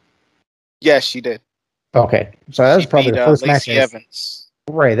wrong? Yes, she did. Okay, so that was probably the first match. Evans.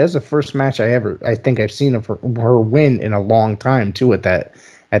 Right, that's the first match I think I've seen of her win in a long time too. At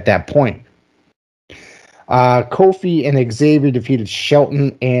that point, Kofi and Xavier defeated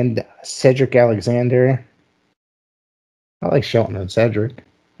Shelton and Cedric Alexander. I like Shelton and Cedric.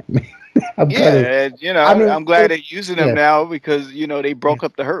 I'm glad they're using them now because they broke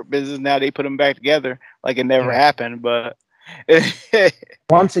up the Hurt Business. Now they put them back together like it never happened, but.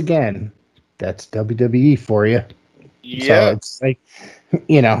 Once again, that's WWE for you. Yeah. So it's like,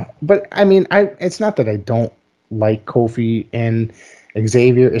 but I mean, it's not that I don't like Kofi and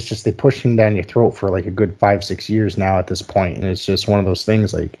Xavier. It's just they push him down your throat for like a good 5-6 years now at this point, and it's just one of those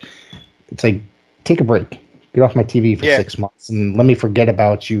things. Like, it's like, take a break, get off my TV for 6 months, and let me forget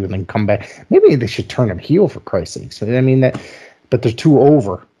about you, and then come back. Maybe they should turn him heel for Christ's sakes. I mean that. But they're too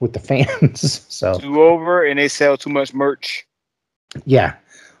over with the fans. So too over, and they sell too much merch. Yeah.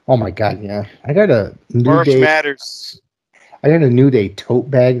 Oh my God. Yeah. I got a New Day. Merch matters. I got a New Day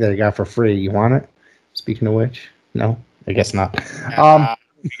tote bag that I got for free. You want it? Speaking of which, no, I guess not.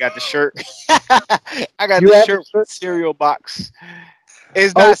 You got the shirt. I got the shirt with the cereal box.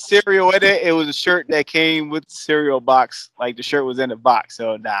 It's not cereal in it. It was a shirt that came with the cereal box. Like the shirt was in the box.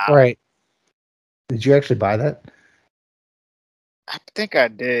 So nah. Right. Did you actually buy that? I think I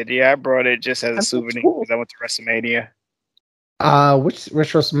did. Yeah, I brought it just as a That's souvenir cool. because I went to WrestleMania. Which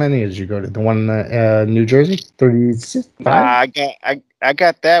WrestleMania did you go to? The one in New Jersey, 35. Nah, I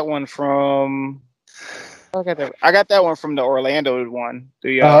got that one from. I got that one from the Orlando one.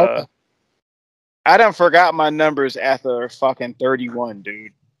 The Oh, okay. I done forgot my numbers after fucking 31,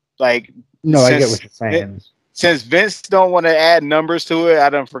 dude. Like No, I get what you're saying. since Vince don't want to add numbers to it, I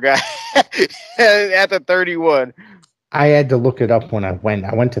done forgot after 31. I had to look it up when I went.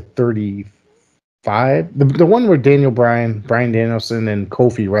 I went to 35. The one where Brian Danielson, and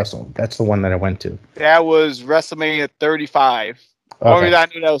Kofi wrestled. That's the one that I went to. That was WrestleMania 35. Okay. Only reason I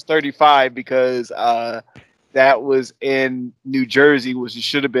knew that was 35 because that was in New Jersey, which it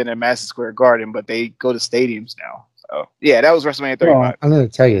should have been in Madison Square Garden, but they go to stadiums now. So yeah, that was WrestleMania 35. Well, I'm going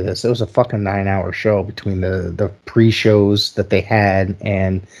to tell you this. It was a fucking 9-hour show between the pre-shows that they had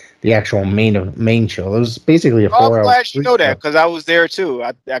and the actual main show. It was basically a 4-hour. I'm glad you know that because I was there too.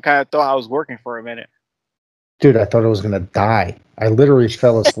 I kind of thought I was working for a minute. Dude, I thought I was going to die. I literally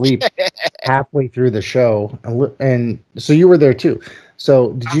fell asleep halfway through the show. And so you were there too.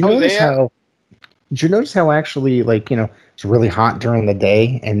 So did you notice how actually, like, you know, it's really hot during the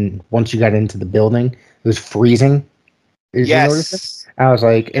day, and once you got into the building, it was freezing? Did you notice it? I was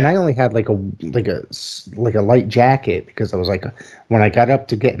like, and I only had like a light jacket because I was like, when I got up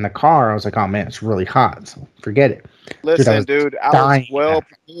to get in the car, I was like, oh man, it's really hot. So forget it. Listen, dude, I was well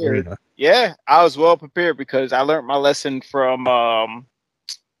prepared. Yeah, I was well prepared because I learned my lesson from. I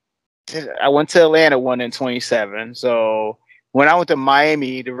went to Atlanta one in 27. So when I went to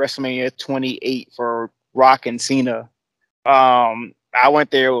Miami to WrestleMania 28 for Rock and Cena, I went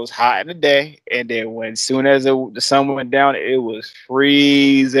there. It was hot in the day, and then when soon as the sun went down, it was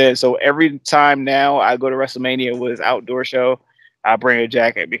freezing. So every time now I go to WrestleMania with this outdoor show, I bring a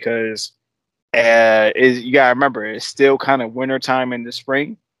jacket because you gotta remember it's still kind of wintertime in the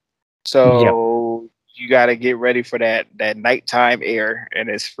spring, so you gotta get ready for that nighttime air, and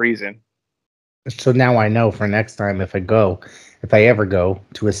it's freezing. So now I know for next time if I ever go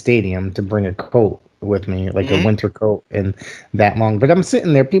to a stadium to bring a coat with me, like a winter coat and that long. But I'm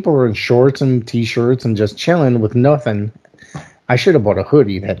sitting there, people are in shorts and t-shirts and just chilling with nothing. I should have bought a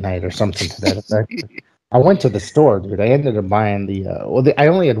hoodie that night or something to that effect. I went to the store, dude. I ended up buying I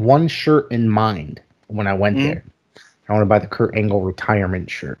only had one shirt in mind when I went there. I want to buy the Kurt Angle retirement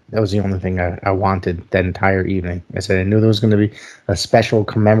shirt. That was the only thing I wanted that entire evening. I said I knew there was going to be a special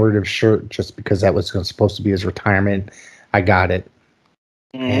commemorative shirt just because that was supposed to be his retirement. I got it.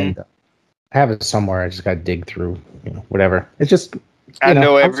 And I have it somewhere. I just got to dig through, whatever. It's just.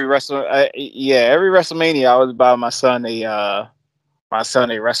 Every WrestleMania I was buying my son a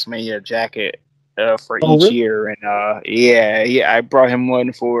WrestleMania jacket for each year, and I brought him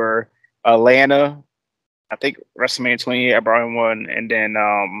one for Atlanta. I think WrestleMania 28. I brought him one, and then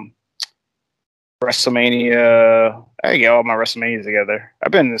WrestleMania. I get all my WrestleManias together.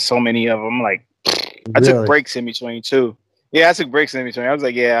 I've been to so many of them. Like I took breaks in between too. Yeah, I took breaks in between. I was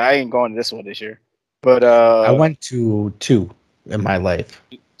like, I ain't going to this one this year. But I went to 2 in my life.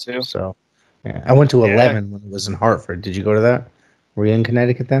 2. So I went to 11 when it was in Hartford. Did you go to that? Were you in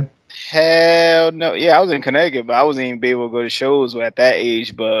Connecticut then? Hell no. Yeah, I was in Connecticut, but I wasn't even able to go to shows at that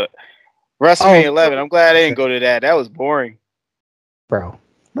age. But WrestleMania 11, I'm glad I didn't go to that. That was boring. Bro,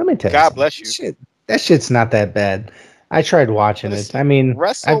 let me tell you. God bless you. That shit's not that bad. I tried watching it. I mean,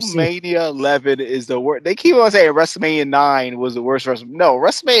 WrestleMania 11 is the worst. They keep on saying WrestleMania 9 was the worst WrestleMania. No,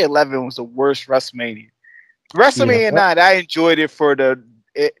 WrestleMania 11 was the worst WrestleMania. WrestleMania 9, I enjoyed it for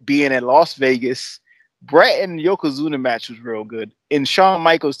it being in Las Vegas. Brett and Yokozuna match was real good, and Shawn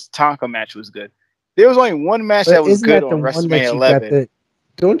Michaels Tonka match was good. There was only one match that was good on WrestleMania 11.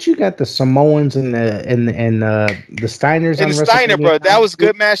 Don't you got the Samoans and the Steiners and on the Steiner, bro? That was a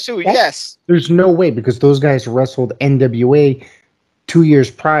good match too. Yes. There's no way because those guys wrestled NWA 2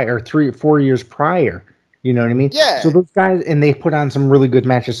 years prior, 3 or 4 years prior. You know what I mean? Yeah. So those guys, and they put on some really good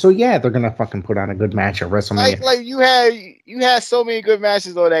matches. So yeah, they're gonna fucking put on a good match at WrestleMania. Like you had so many good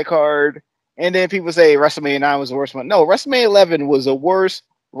matches on that card, and then people say WrestleMania 9 was the worst one. No, WrestleMania 11 was the worst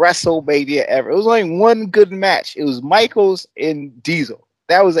WrestleMania ever. It was only one good match. It was Michaels and Diesel.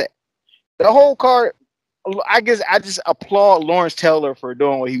 That was it. The whole card, I guess I just applaud Lawrence Taylor for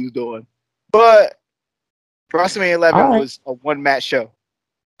doing what he was doing. But WrestleMania 11 was a one-match show.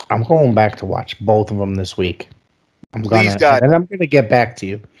 I'm going back to watch both of them this week. I'm going to get back to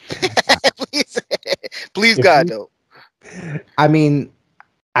you. Please God, though. I mean,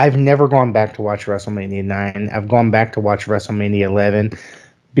 I've never gone back to watch WrestleMania 9. I've gone back to watch WrestleMania 11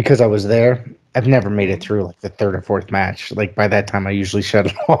 because I was there. I've never made it through like the third or fourth match. Like by that time, I usually shut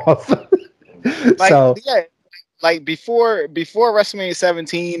it off. like before WrestleMania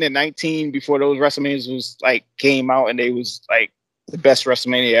 17 and 19, before those WrestleManias was like came out and they was like the best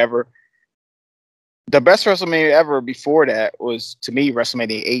WrestleMania ever. The best WrestleMania ever before that was, to me,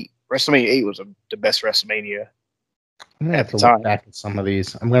 WrestleMania 8. WrestleMania 8 was the best WrestleMania. I'm gonna have to look back at some of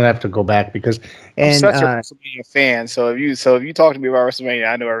these. I'm gonna have to go back because I'm such a WrestleMania fan. So if you talk to me about WrestleMania,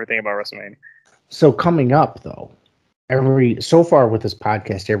 I know everything about WrestleMania. So coming up though, so far with this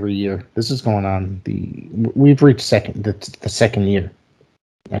podcast every year, this is going on we've reached the second year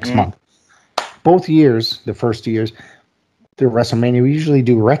next month. Both years, the first years, the WrestleMania, we usually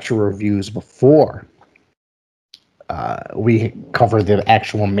do retro reviews before we cover the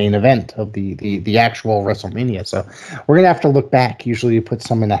actual main event of the actual WrestleMania. So we're gonna have to look back. Usually you put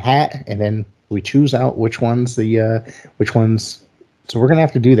some in a hat and then we choose out which ones. So we're gonna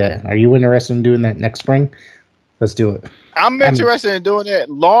have to do that. Are you interested in doing that next spring? Let's do it. I'm interested in doing it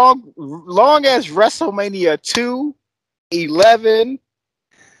long as WrestleMania 2, 11.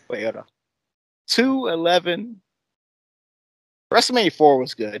 Wait, hold on. 2, 11. WrestleMania 4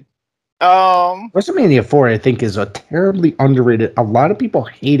 was good. WrestleMania 4, I think, is a terribly underrated. A lot of people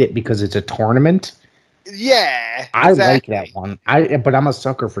hate it because it's a tournament. Yeah, I like that one. But I'm a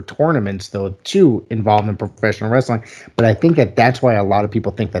sucker for tournaments, though, too, involved in professional wrestling. But I think that's why a lot of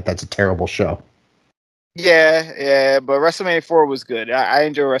people think that's a terrible show. Yeah, but WrestleMania 4 was good. I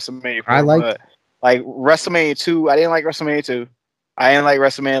enjoy WrestleMania 4. But like WrestleMania 2, I didn't like WrestleMania 2. I didn't like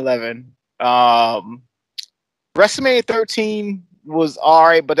WrestleMania 11. WrestleMania 13 was all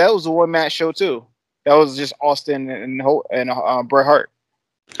right, but that was a one-match show too. That was just Austin and Bret Hart.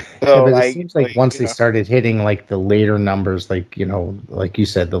 So, but it seems like once they started hitting like the later numbers, like like you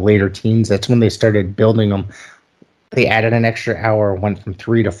said, the later teens, that's when they started building them. They added an extra hour, went from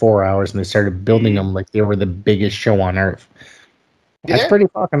 3 to 4 hours, and they started building them like they were the biggest show on earth. That's pretty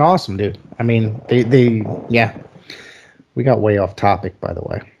fucking awesome, dude. I mean, yeah. We got way off topic, by the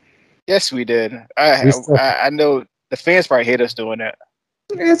way. Yes, we did. I know the fans probably hate us doing that.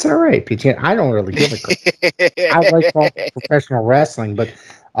 It's all right, PG. I don't really give a crap. I like professional wrestling, but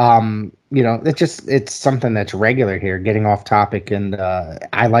it's something that's regular here, getting off topic, and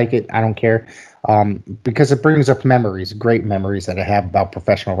I like it. I don't care because it brings up memories, great memories that I have about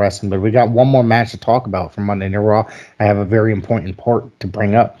professional wrestling. But we got one more match to talk about from Monday Night Raw. I have a very important part to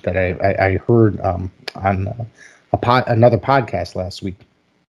bring up that I heard on another podcast last week.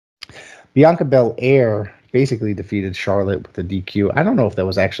 Bianca Belair basically defeated Charlotte with a DQ. I don't know if that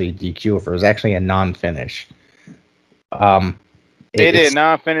was actually a DQ, if it was actually a non-finish. They did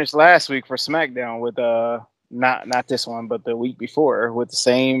non-finish last week for SmackDown with not this one, but the week before with the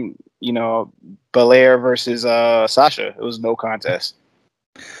same, Belair versus Sasha. It was no contest.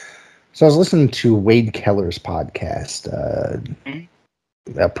 So I was listening to Wade Keller's podcast,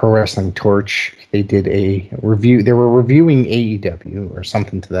 Pro Wrestling Torch. They did a review. They were reviewing AEW or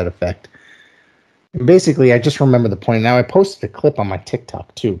something to that effect. And basically, I just remember the point. Now, I posted a clip on my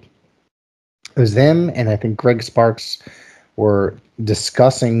TikTok, too. It was them, and I think Greg Sparks were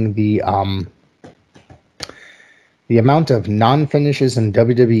discussing the amount of non-finishes in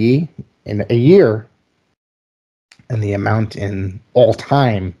WWE in a year and the amount in all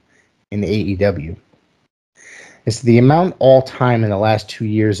time in AEW. It's the amount all time in the last 2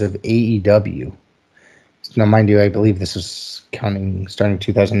 years of AEW. Now, mind you, I believe this was counting starting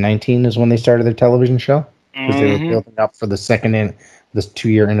 2019 is when they started their television show, because they were building up for this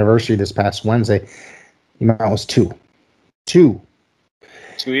 2-year anniversary this past Wednesday. The amount was 2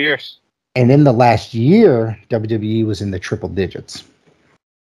 years. And in the last year, WWE was in the triple digits.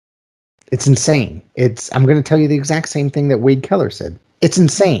 It's insane. I'm going to tell you the exact same thing that Wade Keller said. It's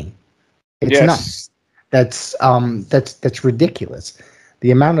insane. It's nuts. That's ridiculous.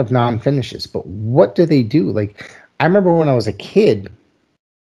 The amount of non-finishes. But what do they do? Like, I remember when I was a kid,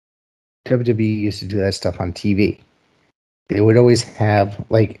 WWE used to do that stuff on TV. They would always have,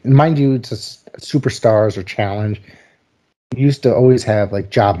 like, mind you, it's a Superstars or Challenge. Used to always have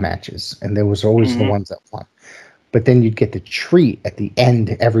like job matches, and there was always the ones that won. But then you'd get the treat at the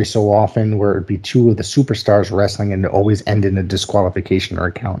end every so often, where it'd be 2 of the superstars wrestling, and it always end in a disqualification or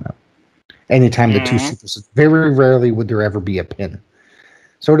a count out. Anytime the 2 superstars, very rarely would there ever be a pin.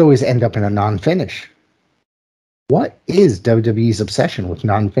 So it always end up in a non-finish. What is WWE's obsession with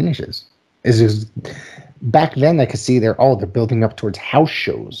non-finishes? Back then I could see they're building up towards house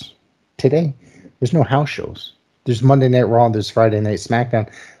shows. Today, there's no house shows. There's Monday Night Raw, there's Friday Night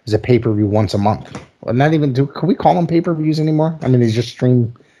SmackDown. There's a pay-per-view once a month. Well, not even can we call them pay-per-views anymore? I mean, they just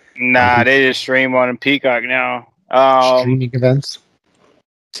stream. Nah, they just stream on Peacock now. Streaming events.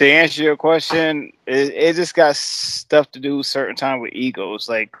 To answer your question, it just got stuff to do certain time with egos.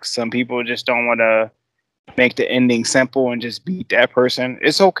 Like some people just don't want to make the ending simple and just beat that person.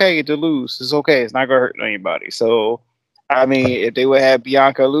 It's okay to lose. It's okay. It's not gonna hurt anybody. So, I mean, if they would have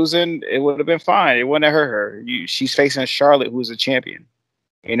Bianca losing, it would have been fine. It wouldn't have hurt her. She's facing Charlotte, who's a champion.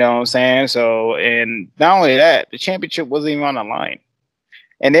 You know what I'm saying? So, and not only that, the championship wasn't even on the line.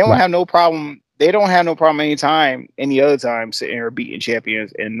 And they don't have no problem. They don't have no problem any other time, sitting here beating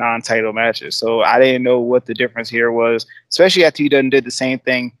champions in non-title matches. So I didn't know what the difference here was, especially after you did the same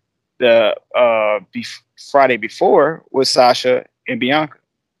thing the Friday before with Sasha and Bianca.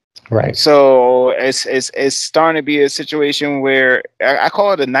 Right. So it's starting to be a situation where I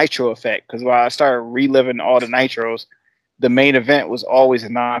call it a nitro effect, because while I started reliving all the nitros, the main event was always a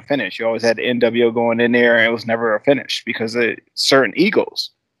non-finish. You always had the NWO going in there, and it was never a finish because of certain egos.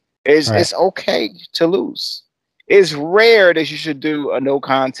 It's okay to lose. It's rare that you should do a no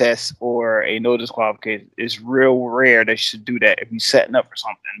contest or a no disqualification. It's real rare that you should do that if you're setting up for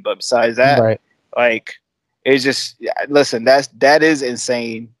something. But besides that, like, it's just, listen, that is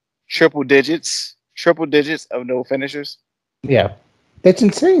insane. Triple digits of no finishers. Yeah, that's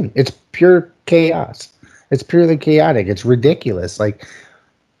insane. It's pure chaos. It's purely chaotic. It's ridiculous. Like,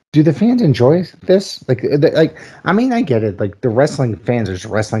 do the fans enjoy this? Like, I mean, I get it. Like, the wrestling fans, there's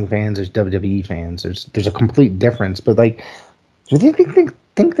WWE fans. There's a complete difference. But, like, do they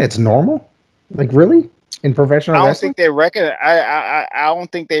think that's normal? Like, really? In professional wrestling? I don't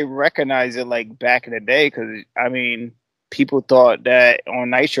think they recognize it like back in the day, because, I mean, people thought that on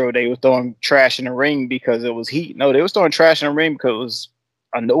Nitro they were throwing trash in the ring because it was heat. No, they was throwing trash in the ring because it was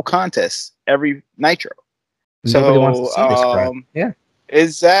a no contest every Nitro. Nobody wants to see this crap. Yeah,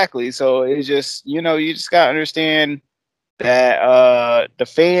 exactly. So it's just, you just gotta understand that the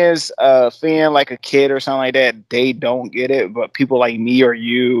fans, fan like a kid or something like that, they don't get it. But people like me or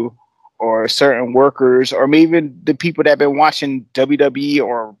you or certain workers, or maybe even the people that have been watching WWE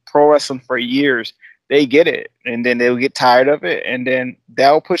or pro wrestling for years, they get it, and then they'll get tired of it, and then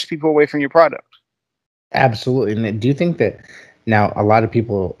that'll push people away from your product. Absolutely. And do you think that now a lot of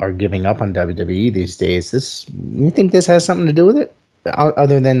people are giving up on WWE these days? You think this has something to do with it,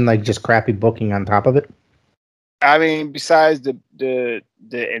 other than like just crappy booking on top of it? I mean, besides the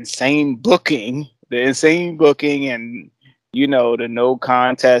insane booking, and the no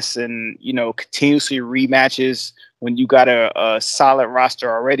contests, and continuously rematches when you got a solid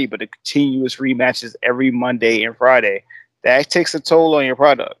roster already, but the continuous rematches every Monday and Friday, that takes a toll on your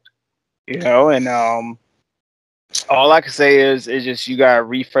product. And all I can say is just you gotta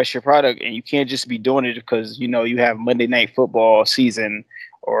refresh your product, and you can't just be doing it because you have Monday Night Football season,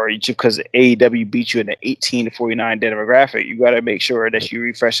 or because AEW beat you in the 18 to 49 demographic. You got to make sure that you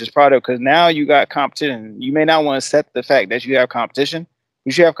refresh this product, because now you got competition. You may not want to accept the fact that you have competition.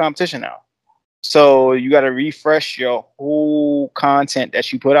 You should have competition now. So you got to refresh your whole content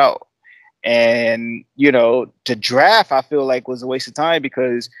that you put out. And, to draft, I feel like was a waste of time,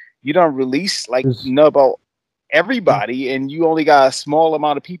 because you don't release about everybody, and you only got a small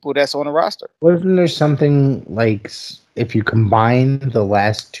amount of people that's on the roster. Wasn't there something like, if you combine the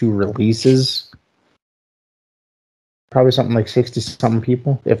last two releases, probably something like 60-something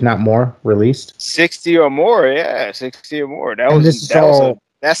people, if not more, released? 60 or more, yeah, 60 or more.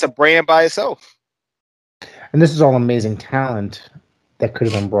 That's a brand by itself. And this is all amazing talent that could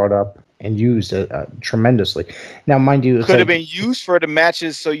have been brought up and used tremendously. Now, mind you, could have been used for the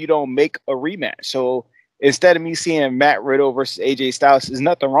matches, so you don't make a rematch. So instead of me seeing Matt Riddle versus AJ Styles, there's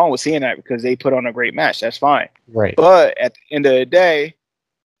nothing wrong with seeing that, because they put on a great match. That's fine. Right. But at the end of the day,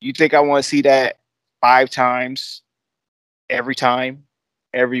 you think I want to see that 5 times,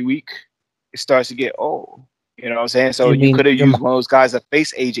 every week? It starts to get old. You know what I'm saying? So you could have used one of those guys that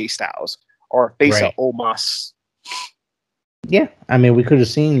face AJ Styles or face an Omos. Yeah. I mean, we could have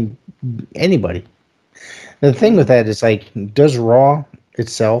seen anybody. The thing with that is, like, does Raw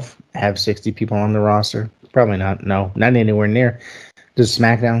itself have 60 people on the roster? Probably not. No, not anywhere near. Does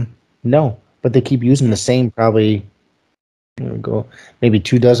SmackDown? No, but they keep using the same, probably maybe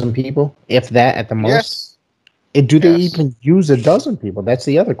 24 people, if that, at the most. Yes. Do they even use 12 people? That's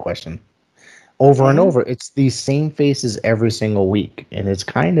the other question. Over and over, it's these same faces every single week, and it's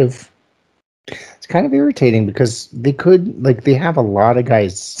kind of irritating, because they have a lot of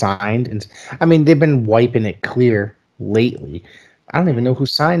guys signed, and I mean, they've been wiping it clear lately. I don't even know who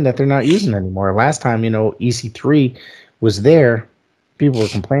signed that they're not using anymore. Last time, EC3 was there, people were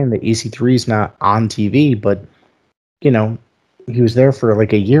complaining that EC3 is not on TV, but he was there for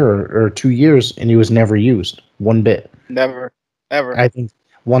like a year or 2 years, and he was never used one bit. Never, ever. I think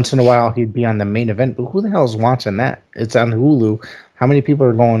once in a while he'd be on the main event, but who the hell is watching that? It's on Hulu. How many people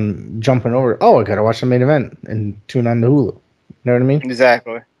are jumping over? Oh, I gotta watch the main event and tune on the Hulu. You know what I mean?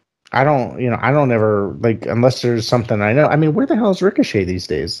 Exactly. I don't ever, like, unless there's something I know. I mean, where the hell is Ricochet these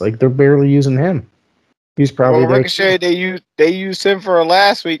days? Like, they're barely using him. He's probably Well, there. Ricochet, they used him for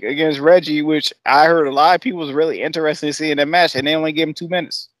last week against Reggie, which I heard a lot of people was really interested in seeing that match, and they only gave him 2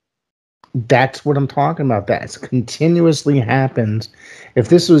 minutes. That's what I'm talking about. That continuously happens. If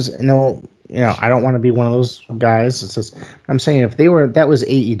this was, I don't want to be one of those guys. It's just, I'm saying if that was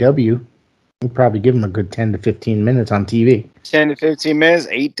AEW, we'd probably give them a good 10 to 15 minutes on TV. 10 to 15 minutes,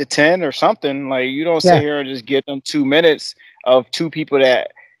 8 to 10 or something. Like, you don't sit here and just get them 2 minutes of two people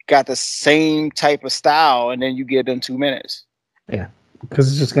that got the same type of style, and then you give them 2 minutes. Yeah, because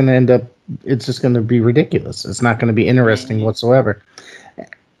it's just going to be ridiculous. It's not going to be interesting whatsoever.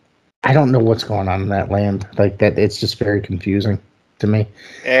 I don't know what's going on in that land. Like that, it's just very confusing to me.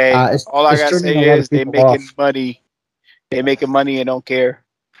 Hey, all I gotta say is they're making money. They're making money and don't care.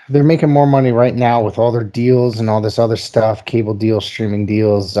 They're making more money right now with all their deals and all this other stuff, cable deals, streaming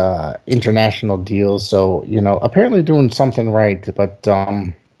deals, international deals. So, apparently doing something right, but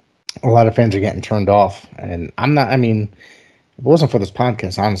a lot of fans are getting turned off. And if it wasn't for this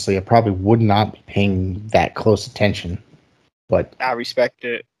podcast, honestly, I probably would not be paying that close attention. But I respect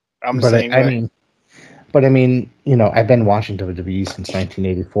it. I've been watching WWE since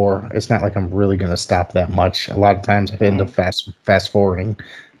 1984. It's not like I'm really going to stop that much. A lot of times I end up fast forwarding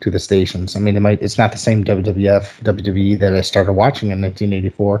to the stations. I mean, it's not the same WWE that I started watching in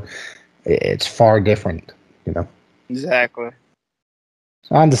 1984. It's far different, Exactly.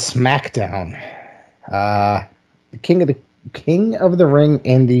 So on to Smackdown. The King of the Ring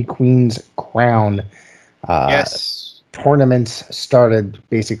and the Queen's Crown. Yes. Tournaments started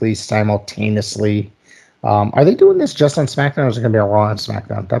basically simultaneously. Are they doing this just on SmackDown, or is it going to be a Raw and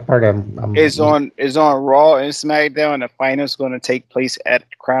SmackDown? That part is on Raw and SmackDown. And the final is going to take place at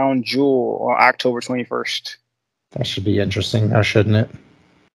Crown Jewel on October 21st. That should be interesting, now shouldn't it?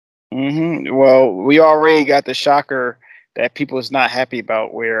 Mm-hmm. Well, we already got the shocker that people is not happy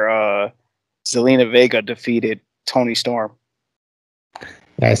about, where Zelina Vega defeated Toni Storm.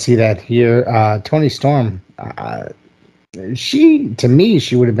 Yeah, I see that here. Toni Storm. She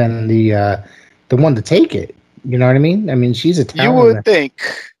would have been the one to take it. You know what I mean? I mean, she's a talent.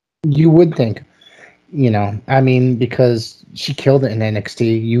 You would think. Because she killed it in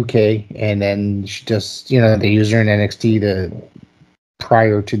NXT UK, and then she just, they used her in NXT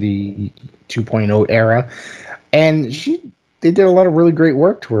prior to the 2.0 era, and they did a lot of really great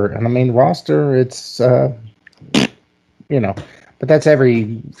work to her. And I mean, roster, it's but that's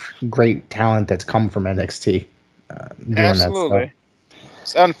every great talent that's come from NXT. Absolutely.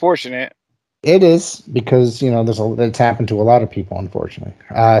 It's unfortunate. It is, because it's happened to a lot of people, unfortunately.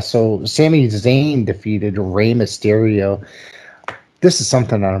 So Sami Zayn defeated Rey Mysterio. This is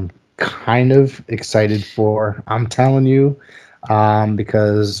something that I'm kind of excited for. I'm telling you,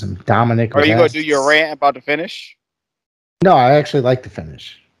 because Dominic. Are you going to do your rant about the finish? No, I actually like the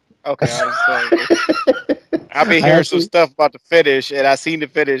finish. Okay, I've been hearing some stuff about the finish, and I seen the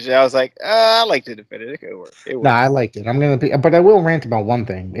finish, and I was like, I liked it. The finish, it could work. No, I liked it. But I will rant about one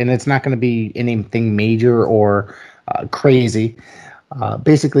thing, and it's not going to be anything major or crazy.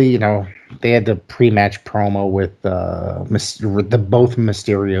 Basically, they had the pre-match promo with the both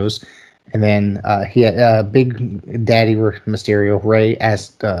Mysterios, and then he had Big Daddy Mysterio, Rey,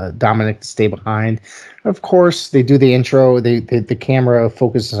 asked Dominic to stay behind. Of course, they do the intro. The camera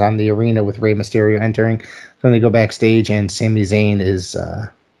focuses on the arena with Rey Mysterio entering. Then they go backstage, and Sami Zayn is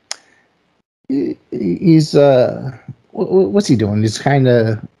what's he doing? He's kind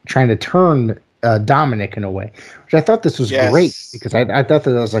of trying to turn Dominic in a way, which I thought this was great, because I thought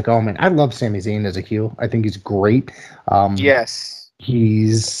that I was like, oh man, I love Sami Zayn as a heel. I think he's great. Yes, he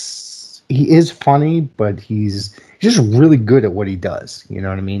is funny, but he's just really good at what he does. You know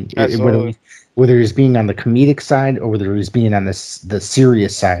what I mean? Whether he's being on the comedic side or whether he's being on the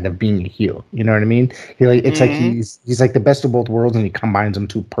serious side of being a heel. You know what I mean? It's like he's like the best of both worlds, and he combines them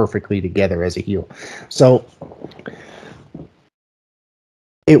two perfectly together as a heel. So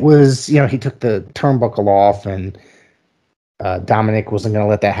it was, he took the turnbuckle off, and Dominic wasn't going to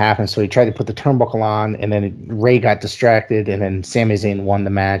let that happen, so he tried to put the turnbuckle on, and then Rey got distracted, and then Sami Zayn won the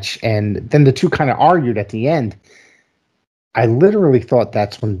match. And then the two kind of argued at the end. I literally thought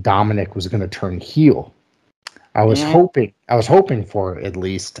that's when Dominic was going to turn heel. I was hoping for it, at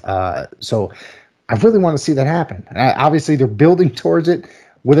least. So I really want to see that happen. Obviously, they're building towards it.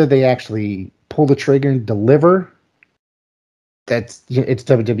 Whether they actually pull the trigger and deliver, it's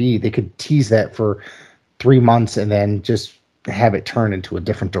WWE. They could tease that for 3 months and then just have it turn into a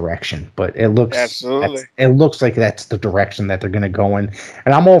different direction. But it looks like that's the direction that they're going to go in,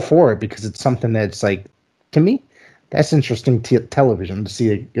 and I'm all for it, because it's something that's, like, to me, that's interesting television to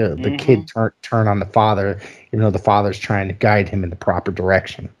see the kid turn on the father. The father's trying to guide him in the proper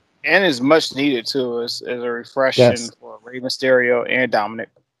direction. And is much needed too as a refreshing for Rey Mysterio and Dominic.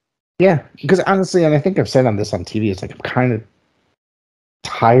 Yeah, because honestly, and I think I've said on TV, it's like I'm kind of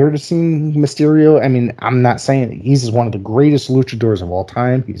tired of seeing Mysterio. I mean, I'm not saying he's one of the greatest luchadors of all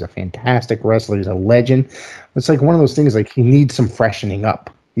time. He's a fantastic wrestler. He's a legend. It's like one of those things like he needs some freshening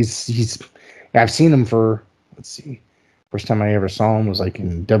up. I've seen him for, let's see, first time I ever saw him was like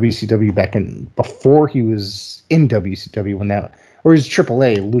in WCW before he was in WCW or his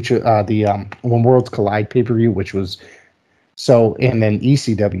AAA Lucha, When Worlds Collide pay-per-view, which was and then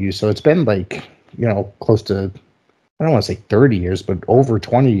ECW. So it's been like, close to, I don't want to say 30 years, but over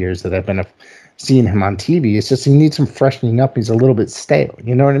 20 years that I've been seeing him on TV. It's just he needs some freshening up. He's a little bit stale.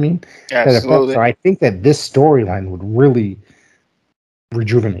 You know what I mean? Absolutely. So I think that this storyline would really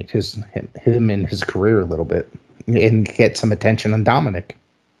rejuvenate him and his career a little bit and get some attention on Dominic.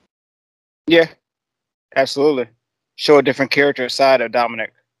 Yeah, absolutely. Show a different character side of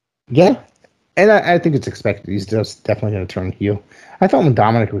Dominic. Yeah. And I think it's expected. He's just definitely going to turn heel. I thought when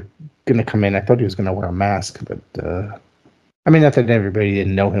Dominic was going to come in, I thought he was going to wear a mask. But, I mean, not that everybody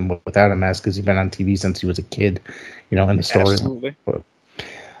didn't know him without a mask because he's been on TV since he was a kid, in the story. Absolutely. But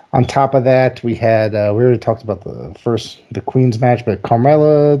on top of that, we had, we already talked about the Queen's match, but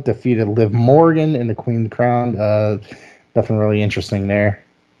Carmella defeated Liv Morgan in the Queen's Crown. Nothing really interesting there.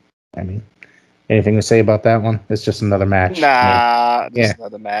 I mean, anything to say about that one? It's just another match. Nah, just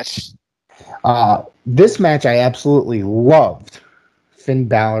another match. This match I absolutely loved. Finn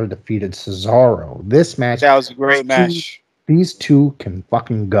Balor defeated Cesaro. That was a great match. These two can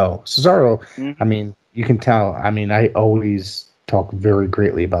fucking go. Cesaro, I mean, you can tell. I mean, I always talk very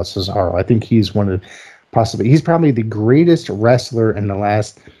greatly about Cesaro. I think he's he's probably the greatest wrestler in the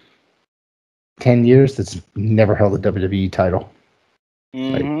last 10 years that's never held a WWE title.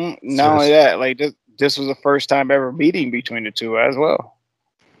 Not only that, like this was the first time ever meeting between the two as well.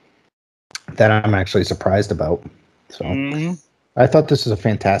 That I'm actually surprised about. So I thought this was a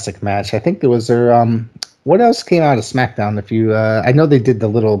fantastic match. I think there was what else came out of SmackDown? If you, I know they did the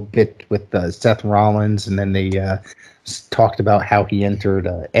little bit with Seth Rollins, and then they talked about how he entered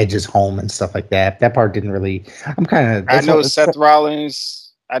Edge's home and stuff like that. That part didn't really. I know Seth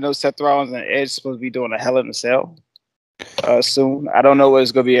Rollins and Edge supposed to be doing a Hell in a Cell soon. I don't know whether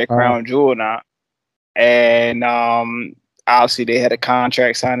it's going to be a Crown Jewel or not. And obviously, they had a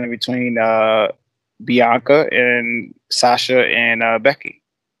contract signing between Bianca and Sasha and Becky.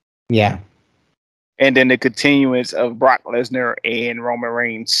 Yeah. And then the continuance of Brock Lesnar and Roman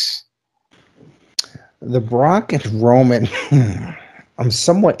Reigns. The Brock and Roman, I'm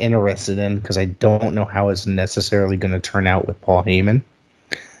somewhat interested in because I don't know how it's necessarily going to turn out with Paul Heyman.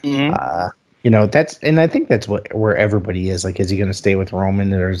 I think that's where everybody is. Like, is he going to stay with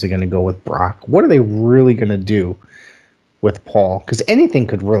Roman or is he going to go with Brock? What are they really going to do with Paul? Because anything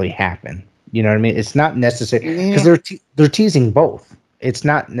could really happen. You know what I mean? It's not necessary because they're teasing both. It's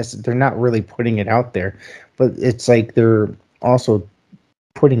not they're not really putting it out there, but it's like they're also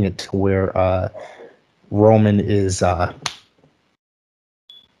putting it to where Roman is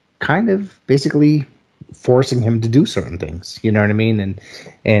kind of basically forcing him to do certain things. You know what I mean?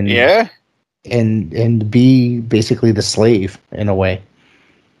 And be basically the slave in a way.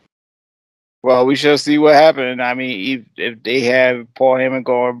 Well, we shall see what happens. I mean, if they have Paul Heyman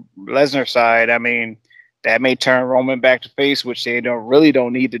go on Lesnar's side, I mean, that may turn Roman back to face, which they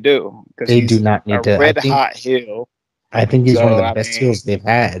don't need to do. They do not need to. Red hot heel. I think he's one of the best heels they've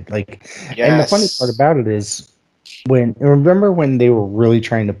had. Like, and the funny part about it is remember when they were really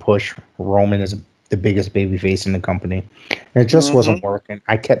trying to push Roman as the biggest babyface in the company, and it just wasn't working.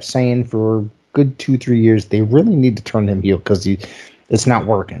 I kept saying for a good 2-3 years they really need to turn him heel because it's not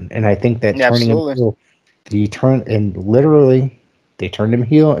working. And I think that turning him heel, they turned him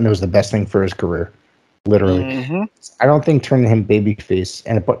heel, and it was the best thing for his career. Literally, I don't think turning him babyface,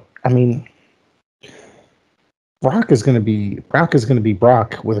 but I mean, Brock is going to be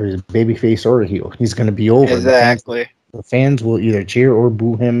Brock, whether he's a babyface or a heel. He's going to be over. Exactly. The fans will either cheer or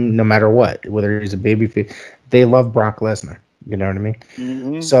boo him, no matter what. Whether he's a babyface, they love Brock Lesnar. You know what I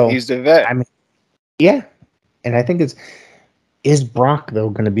mean? So he's the vet. I mean, yeah, and I think is Brock though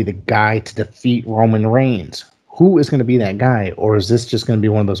going to be the guy to defeat Roman Reigns? Who is going to be that guy, or is this just going to be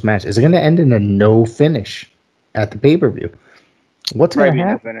one of those matches? Is it going to end in a no finish at the pay-per-view? What's going to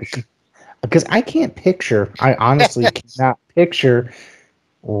happen? Because I can't picture. I honestly cannot picture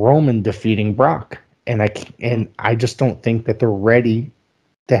Roman defeating Brock, and I just don't think that they're ready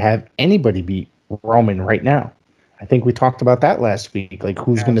to have anybody beat Roman right now. I think we talked about that last week. Like,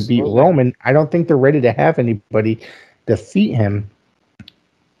 who's going to beat Absolutely. Roman? I don't think they're ready to have anybody defeat him.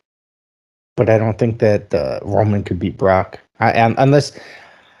 But I don't think that Roman could beat Brock. Unless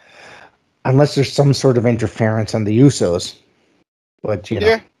there's some sort of interference on the Usos. But, you know.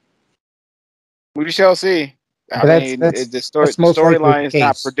 Yeah. We shall see. I mean, the storyline is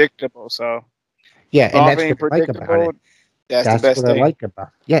not predictable, so. Yeah, and that's what I like about it. That's the best thing. I like about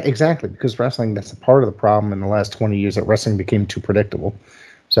it. Yeah, exactly. Because wrestling, that's a part of the problem in the last 20 years that wrestling became too predictable.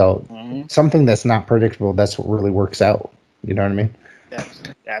 So something that's not predictable, that's what really works out. You know what I mean?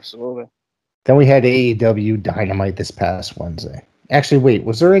 Absolutely. Then we had AEW Dynamite this past Wednesday. Actually, wait,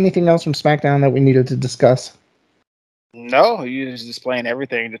 was there anything else from SmackDown that we needed to discuss? No, you just displaying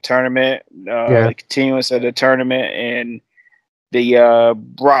everything. The tournament, the continuance of the tournament, and the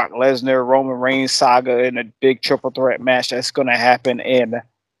Brock Lesnar Roman Reigns saga in a big triple threat match that's going to happen in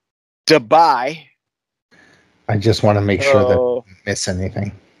Dubai. I just want to make sure that we don't miss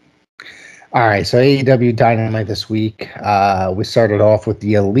anything. All right, so AEW Dynamite this week. We started off with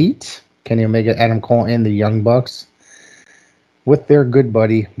the Elite, Kenny Omega, Adam Cole, and the Young Bucks with their good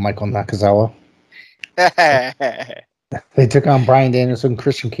buddy, Michael Nakazawa. They took on Bryan Danielson,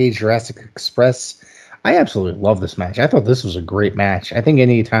 Christian Cage, Jurassic Express. I absolutely love this match. I thought this was a great match. I think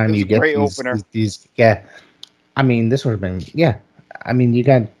anytime you get these, I mean, this would have been, I mean, you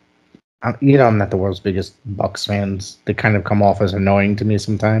got, I'm not the world's biggest Bucks fans. They kind of come off as annoying to me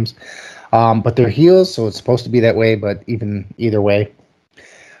sometimes. But they're heels, so it's supposed to be that way. But either way,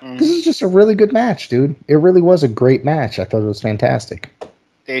 this is just a really good match, dude. It really was a great match. I thought it was fantastic.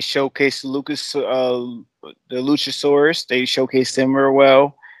 They showcased the Luchasaurus. They showcased him real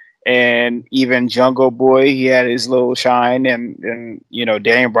well. And even Jungle Boy, he had his little shine. And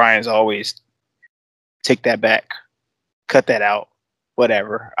Daniel Bryan's always take that back. Cut that out.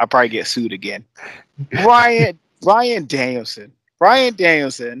 Whatever. I'll probably get sued again. Bryan Danielson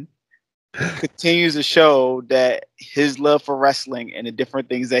continues to show that his love for wrestling and the different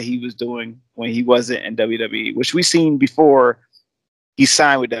things that he was doing when he wasn't in WWE, which we seen before he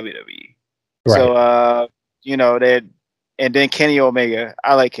signed with WWE. Right. So, and then Kenny Omega.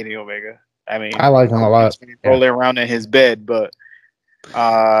 I like Kenny Omega. I mean, I like him a lot. Rolling around in his bed, but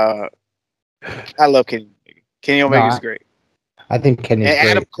I love Kenny Omega. Kenny Omega's great. I think Kenny's great.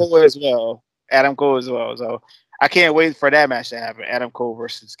 Adam Cole as well. So I can't wait for that match to happen. Adam Cole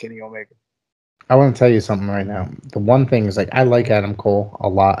versus Kenny Omega. I want to tell you something right now. The one thing is, I like Adam Cole a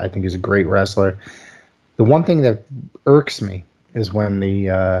lot. I think he's a great wrestler. The one thing that irks me is when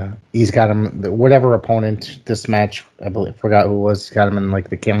he's got him, whatever opponent this match, I forgot who it was, got him in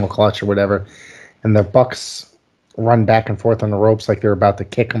the camel clutch or whatever, and the Bucks run back and forth on the ropes like they're about to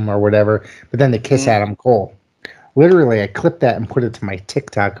kick him or whatever, but then they kiss Adam Cole. Literally, I clipped that and put it to my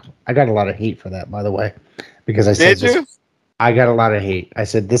TikTok. I got a lot of hate for that, by the way, because I said I got a lot of hate. I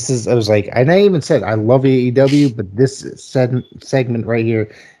said I was like, and I even said I love AEW, but this segment right here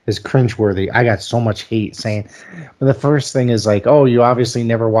is cringeworthy. I got so much hate saying. But the first thing is you obviously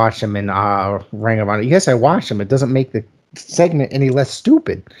never watched him in Ring of Honor. Yes, I watched him. It doesn't make the segment any less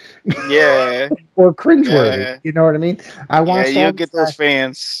stupid. Yeah. Or cringeworthy. Yeah. You know what I mean? You'll get those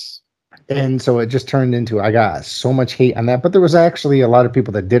fans. And so it just turned into, I got so much hate on that. But there was actually a lot of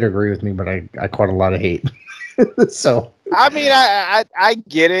people that did agree with me, but I caught a lot of hate. So I mean, I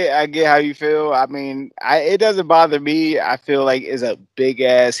get it. I get how you feel. I mean, it doesn't bother me. I feel like it's a big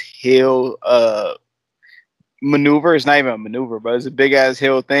ass heel maneuver. It's not even a maneuver, but it's a big ass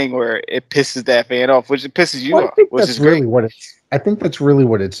heel thing where it pisses that fan off, which it pisses you off, which is really great. I think that's really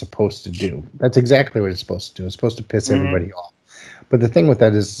what it's supposed to do. That's exactly what it's supposed to do. It's supposed to piss everybody off. But the thing with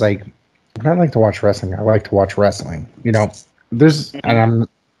that is, when I like to watch wrestling, I like to watch wrestling. And I'm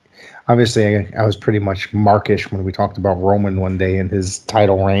obviously I was pretty much markish when we talked about Roman one day and his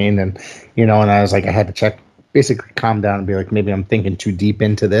title reign, and and I was like, I had to basically calm down and be like, maybe I'm thinking too deep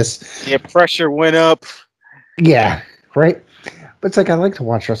into this. Yeah, pressure went up. Yeah, right. But it's I like to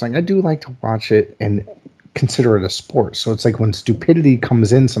watch wrestling. I do like to watch it and consider it a sport. So it's when stupidity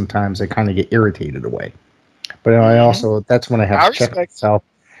comes in, sometimes I kind of get irritated away. But I also, that's when I have to check myself.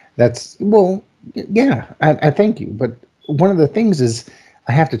 I thank you. But one of the things is,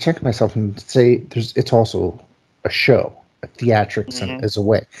 I have to check myself and say it's also a show, a theatrics as a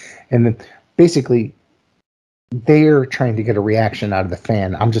way. And then basically they're trying to get a reaction out of the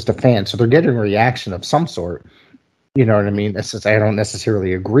fan. I'm just a fan. So they're getting a reaction of some sort. You know what I mean? I don't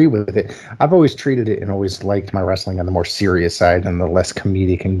necessarily agree with it. I've always treated it and always liked my wrestling on the more serious side and the less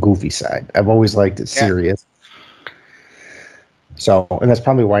comedic and goofy side. I've always liked it serious. So, and that's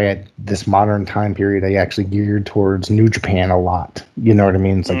probably why at this modern time period, I actually geared towards New Japan a lot. You know what I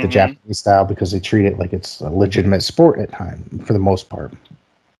mean? It's like the Japanese style because they treat it like it's a legitimate sport at time for the most part.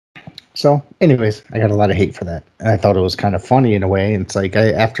 So, anyways, I got a lot of hate for that. And I thought it was kind of funny in a way. And it's like,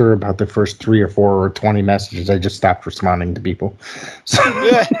 after about the first 3 or 4 or 20 messages, I just stopped responding to people. So,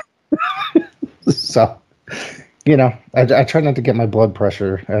 so you know, I try not to get my blood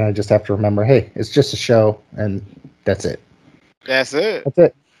pressure. And I just have to remember, hey, it's just a show. And that's it. That's it. That's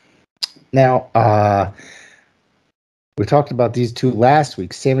it. Now, we talked about these two last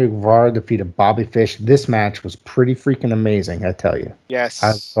week. Sammy Guevara defeated Bobby Fish. This match was pretty freaking amazing, I tell you. Yes.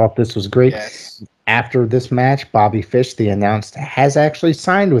 I thought this was great. Yes. After this match, Bobby Fish, they announced, has actually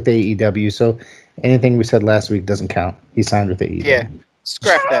signed with AEW. So anything we said last week doesn't count. He signed with AEW. Yeah.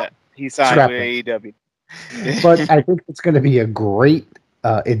 Scrap that. He signed with AEW. But I think it's going to be a great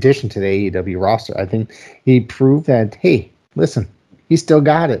addition to the AEW roster. I think he proved that, hey, listen, he still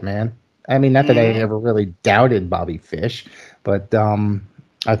got it, man. I mean, not that I ever really doubted Bobby Fish, but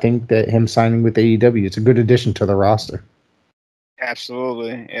I think that him signing with AEW, it's a good addition to the roster.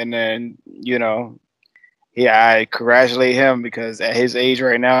 Absolutely. And then, you know, yeah, I congratulate him because at his age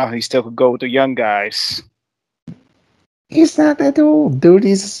right now, he still could go with the young guys. He's not that old, dude.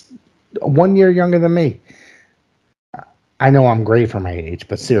 He's 1 year younger than me. I know I'm great for my age,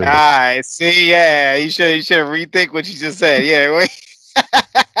 but seriously. I see. Yeah, you should rethink what you just said. Yeah, wait.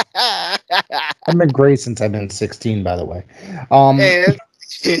 I've been great since I've been 16, by the way.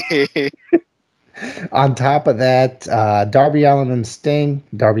 On top of that, Darby Allin and Sting,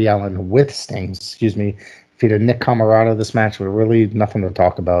 Darby Allin with Sting, excuse me, defeated Nick Camarado. This match was really nothing to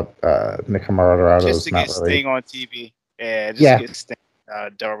talk about. Nick Camarado just to not get really. Sting on TV. Yeah, just to get Sting,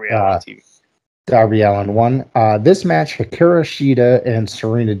 Darby Allin on TV. Darby Allin won. This match, Hikaru Shida and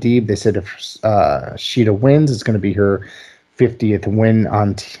Serena Deeb. They said if Shida wins, it's going to be her 50th win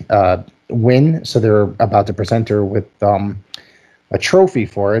on win. So they're about to present her with a trophy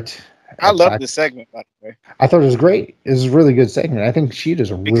for it. I love this segment, by the way. I thought it was great. It was a really good segment. I think Shida's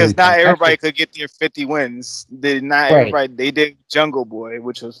a really because not everybody could get their 50 wins. Everybody. They did Jungle Boy,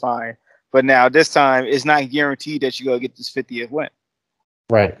 which was fine. But now this time, it's not guaranteed that you're gonna get this 50th win.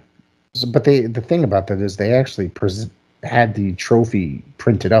 Right. So, but the thing about that is they actually had the trophy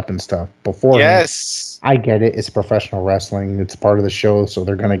printed up and stuff before. Yes. I get it. It's professional wrestling. It's part of the show, so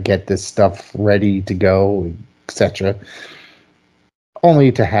they're gonna get this stuff ready to go, etc.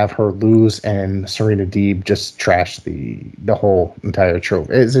 Only to have her lose and Serena Deeb just trash the whole entire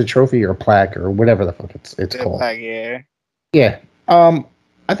trophy. Is it a trophy or a plaque or whatever the fuck it's called? Plaque, yeah. Yeah. I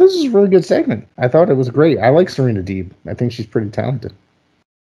thought this was a really good segment. I thought it was great. I like Serena Deeb. I think she's pretty talented.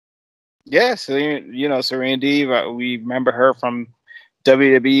 Yeah, so you know Serena Deeb. We remember her from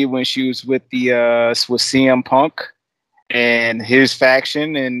WWE when she was with with CM Punk and his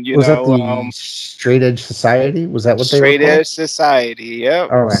faction, and was that the Straight Edge Society? Was that what they were called? Straight Edge Society? Yep.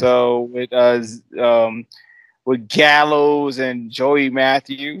 Right. So with Gallows and Joey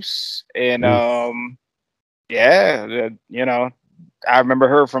Matthews, and you know, I remember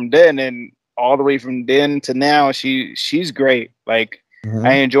her from then, and all the way from then to now, she's great. Like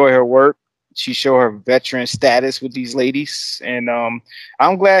I enjoy her work. She showed her veteran status with these ladies, and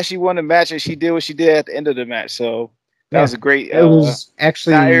I'm glad she won the match and she did what she did at the end of the match. So. That was a great. It was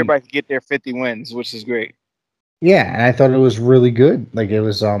actually not everybody could get their 50 wins, which is great. Yeah, and I thought it was really good. Like it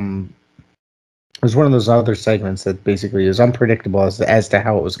was one of those other segments that basically is unpredictable as to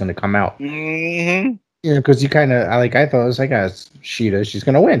how it was going to come out. Mm-hmm. You know, because you kind of I thought it was like, Shida, she's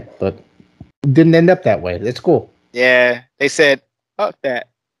going to win, but it didn't end up that way. It's cool. Yeah, they said, "Fuck that."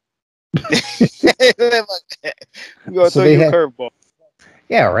 We're gonna throw you a curveball.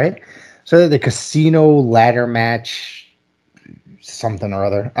 Yeah, right. So the casino ladder match, something or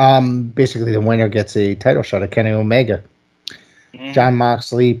other. Basically the winner gets a title shot at Kenny Omega. Jon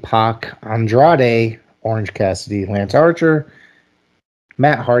Moxley, Pac, Andrade, Orange Cassidy, Lance Archer,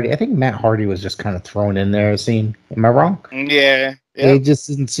 Matt Hardy. I think Matt Hardy was just kind of thrown in there. Am I wrong? Yeah. It just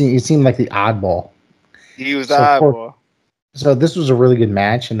didn't seem. He seemed like the oddball. He was the oddball. So this was a really good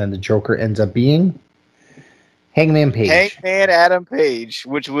match, and then the Joker ends up being Hangman Page. Hangman Adam Page,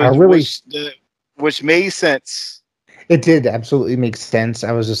 which made sense. It did absolutely make sense.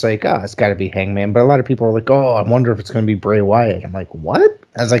 I was just like, it's got to be Hangman. But a lot of people are like, I wonder if it's going to be Bray Wyatt. I'm like, what?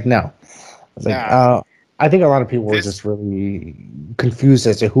 I was like, no. I was like, I think a lot of people were just really confused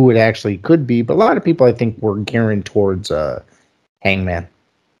as to who it actually could be. But a lot of people, I think, were gearing towards Hangman.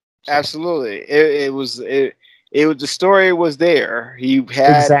 So. Absolutely. It was the story was there. He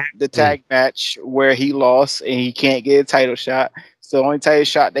had the tag match where he lost and he can't get a title shot. So the only title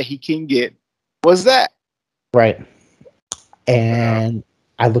shot that he can get was that. Right. And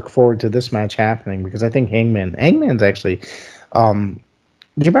I look forward to this match happening because I think Hangman's actually.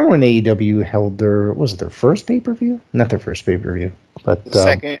 Do you remember when AEW held their first pay-per-view? Not their first pay-per-view, but The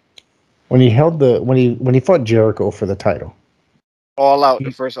second. when he fought Jericho for the title. All Out,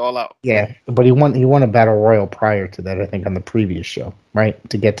 the first All Out. Yeah, but he won a battle royal prior to that, I think, on the previous show, right?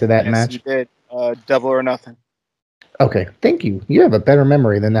 To get to that match. Yes, he did. Double or Nothing. Okay, thank you. You have a better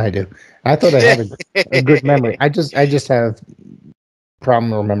memory than I do. I thought I had a good memory. I just have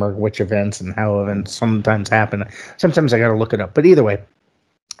problem remembering which events and how events sometimes happen. Sometimes I got to look it up. But either way,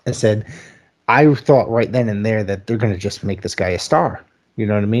 I said I thought right then and there that they're going to just make this guy a star. You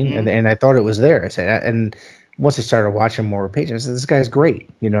know what I mean? Mm-hmm. And I thought it was there. I said, and once I started watching more pages, I said, this guy's great.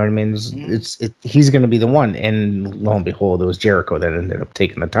 You know what I mean? He's going to be the one. And lo and behold, it was Jericho that ended up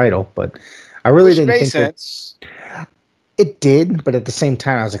taking the title. But I really didn't think sense. It did, but at the same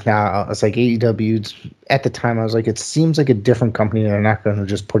time, I was like, nah. I was like, AEW. At the time, I was like, it seems like a different company. They're not going to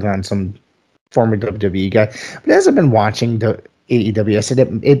just put it on some former WWE guy. But as I've been watching the AEW, I said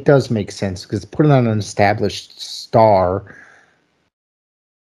it does make sense because putting on an established star,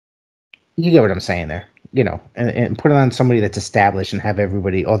 you get what I'm saying there, you know, and put it on somebody that's established and have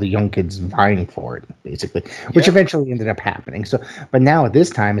everybody, all the young kids vying for it, basically, which eventually ended up happening. So, but now at this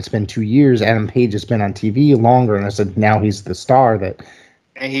time, it's been 2 years. Adam Page has been on TV longer, and I said now he's the star that.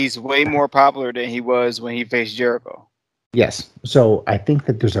 And he's way more popular than he was when he faced Jericho. Yes. So I think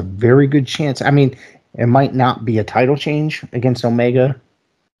that there's a very good chance. I mean, it might not be a title change against Omega,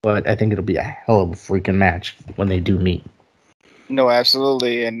 but I think it'll be a hell of a freaking match when they do meet. No,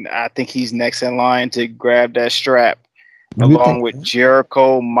 absolutely. And I think he's next in line to grab that strap along with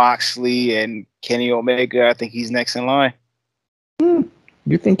Jericho, Moxley, and Kenny Omega. I think he's next in line.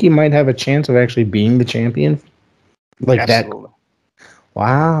 You think he might have a chance of actually being the champion? Like absolutely. That?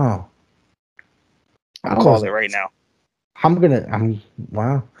 Wow. I'll call it right now.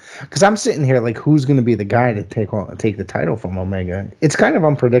 Wow. Because I'm sitting here like, who's going to be the guy to take the title from Omega? It's kind of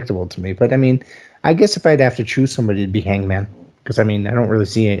unpredictable to me. But, I mean, I guess if I'd have to choose somebody, it'd be Hangman. Because, I mean, I don't really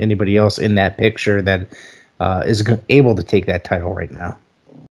see anybody else in that picture that is able to take that title right now.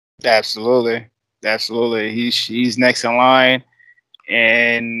 Absolutely. Absolutely. He's next in line.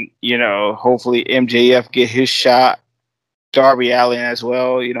 And, you know, hopefully MJF get his shot. Darby Allin as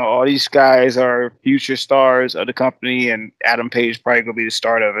well. You know, all these guys are future stars of the company, and Adam Page is probably going to be the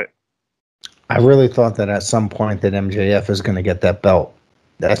start of it. I really thought that at some point that MJF is going to get that belt.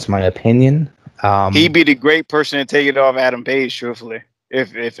 That's my opinion. He'd be the great person to take it off Adam Page, truthfully,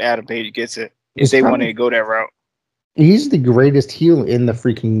 if Adam Page gets it. If they want to go that route. He's the greatest heel in the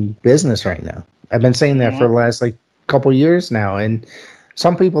freaking business right now. I've been saying that for the last couple years now, and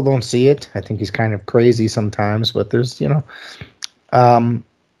some people don't see it. I think he's kind of crazy sometimes, but there's, you know,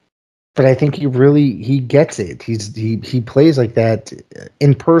 but I think he gets it. He plays like that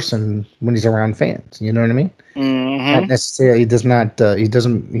in person when he's around fans. You know what I mean? Mm-hmm. Not necessarily. He's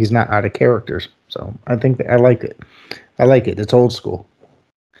not out of characters. So I think that I like it. It's old school.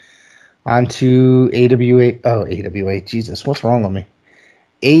 On to AWA. Oh, AWA. Jesus, what's wrong with me?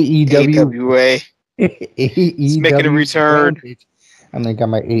 AEW. It's making a return. Rampage. I got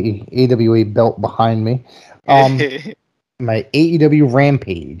my AWA belt behind me. My AEW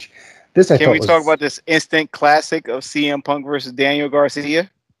Rampage. Can we talk about this instant classic of CM Punk versus Daniel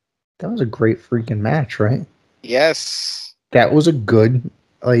Garcia? That was a great freaking match, right? Yes. That was a good,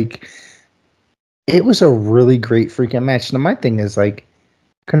 it was a really great freaking match. Now, my thing is,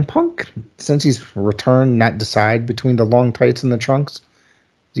 can Punk, since he's returned, not decide between the long tights and the trunks?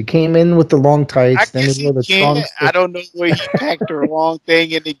 He came in with the long tights, then he wore the trunks. I don't know where he packed the wrong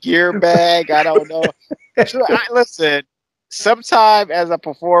thing in the gear bag. I don't know. Listen, sometimes as a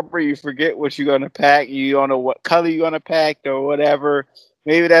performer, you forget what you're going to pack. You don't know what color you're going to pack or whatever.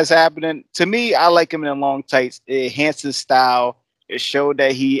 Maybe that's happening. To me, I like him in the long tights. It enhances his style. It showed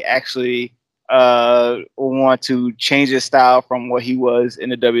that he actually want to change his style from what he was in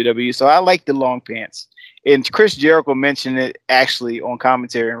the WWE. So I like the long pants. And Chris Jericho mentioned it actually on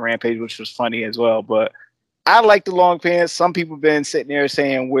commentary and Rampage, which was funny as well. But I like the long pants. Some people have been sitting there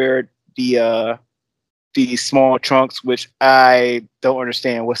saying wear the small trunks, which I don't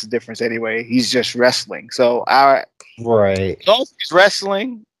understand. What's the difference anyway? He's just wrestling. So right. As long as he's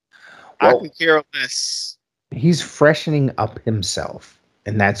wrestling, I can care less. He's freshening up himself,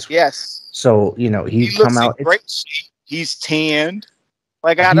 and that's yes. So he come out. Great shape. He's tanned.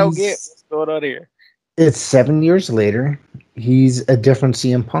 I don't get what's going on here. It's 7 years later. He's a different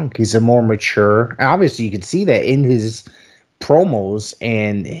CM Punk. He's a more mature. Obviously, you can see that in his promos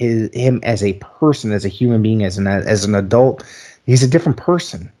and him as a person, as a human being, as an adult. He's a different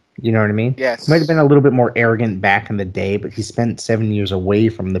person. You know what I mean? Yes. He might have been a little bit more arrogant back in the day, but he spent 7 years away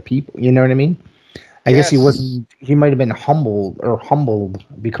from the people. You know what I mean? I guess he wasn't. He might have been become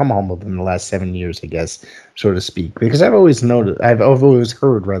humbled in the last 7 years, I guess, so to speak. Because I've always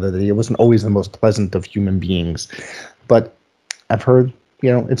heard rather that he wasn't always the most pleasant of human beings, but I've heard,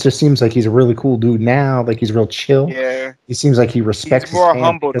 it just seems like he's a really cool dude now. Like he's real chill. Yeah. He seems like he respects. He's more his fans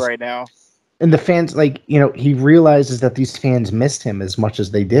humbled right now. And the fans, he realizes that these fans missed him as much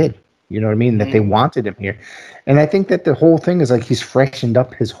as they did. You know what I mean? That they wanted him here. And I think that the whole thing is like he's freshened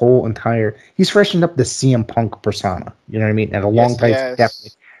up the CM Punk persona. You know what I mean? And a long time,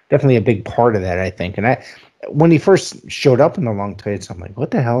 definitely a big part of that, I think. And when he first showed up in the long tights, I'm like,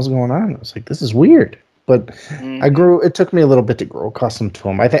 what the hell is going on? I was like, this is weird. But it took me a little bit to grow accustomed to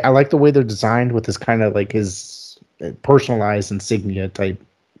him. I like the way they're designed with his kind of like his personalized insignia type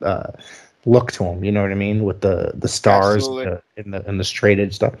look to him, you know what I mean, with the stars and the straight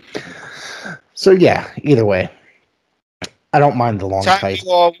edge stuff. So yeah, either way, I don't mind the long tights. Time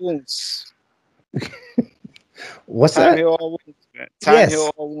heal all wounds. What's that? Time heal all wounds. Man. Time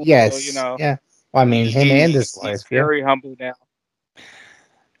heal all wounds. Yes. So, yeah. Well, I mean, him and his wife. He's very humble now.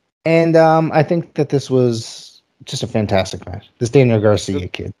 And I think that this was just a fantastic match. This Daniel Garcia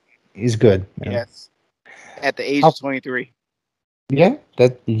kid, he's good. Man. Yes. At the age of 23. Yeah,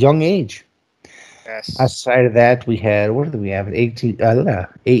 that young age. Yes. Outside of that, we had, what did we have? An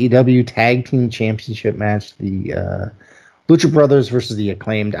AEW Tag Team Championship match. The Lucha Brothers versus the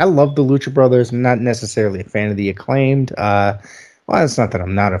Acclaimed. I love the Lucha Brothers. I'm not necessarily a fan of the Acclaimed. Well, it's not that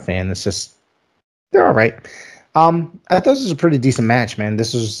I'm not a fan. It's just, they're all right. I thought this was a pretty decent match, man.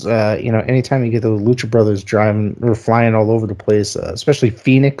 This was, anytime you get the Lucha Brothers driving or flying all over the place, especially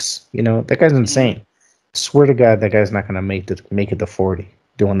Phoenix, that guy's insane. I swear to God, that guy's not going to make it to 40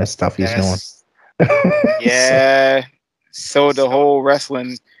 doing the stuff he's doing. Yeah. So the whole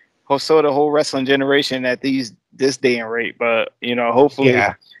wrestling generation at this day and rate, but hopefully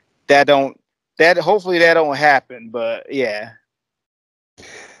that don't happen. But yeah.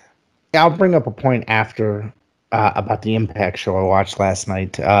 I'll bring up a point after about the Impact show I watched last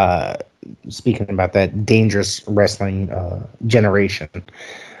night. Speaking about that dangerous wrestling generation.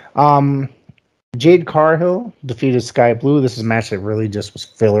 Jade Cargill defeated Sky Blue. This is a match that really just was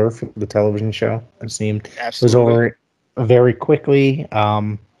filler for the television show. It seemed it was over very quickly.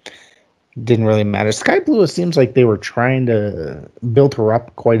 Didn't really matter. Sky Blue, it seems like they were trying to build her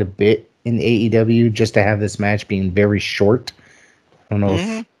up quite a bit in AEW just to have this match being very short. I don't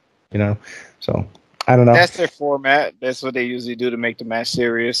know if, so I don't know. That's their format. That's what they usually do to make the match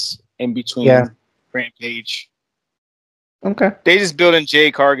serious in between Rampage. Okay. They just building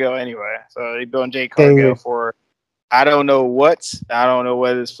Jade Cargill anyway. So they building Jade Cargill for I don't know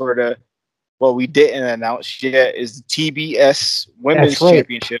whether it's for what we didn't announce yet is the TBS Women's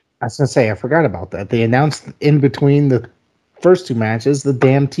Championship. I was gonna say I forgot about that. They announced in between the first two matches the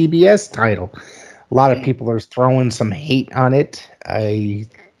damn TBS title. A lot of people are throwing some hate on it. I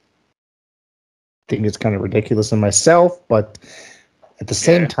think it's kind of ridiculous in myself, but at the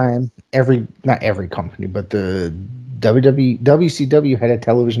same time, not every company, but the WCW had a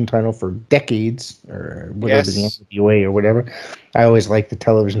television title for decades, or whatever the NWA or whatever. I always liked the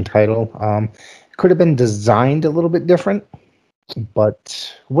television title. It could have been designed a little bit different,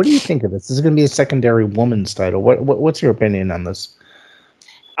 but what do you think of this? This is going to be a secondary woman's title. What's your opinion on this?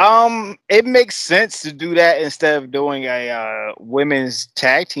 It makes sense to do that instead of doing a women's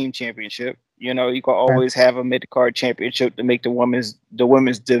tag team championship. You can always have a mid-card championship to make the women's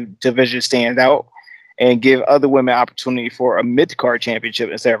division stand out and give other women opportunity for a mid-card championship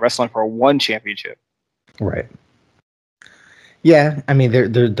instead of wrestling for one championship. Right. Yeah, I mean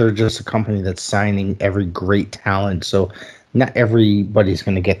they're just a company that's signing every great talent, so not everybody's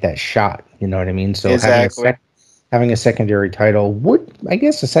going to get that shot. You know what I mean? So having a secondary title would, I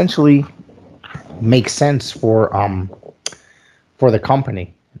guess, essentially make sense for the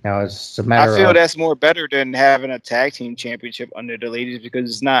company. Now it's a matter. I feel that's more better than having a tag team championship under the ladies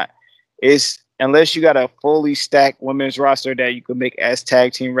because it's unless you got a fully stacked women's roster that you can make as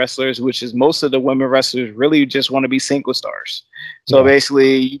tag team wrestlers, which is most of the women wrestlers really just want to be single stars. So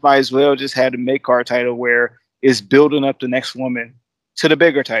basically, you might as well just have the mid-card title where it's building up the next woman to the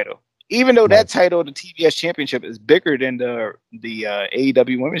bigger title. Even though that title, the TBS Championship, is bigger than the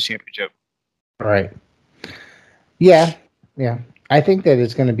AEW Women's Championship. Right. Yeah. I think that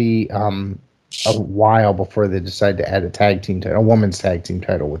it's going to be a while before they decide to add a women's tag team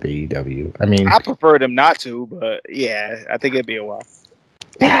title with AEW. I mean, I prefer them not to, but yeah, I think it'd be a while.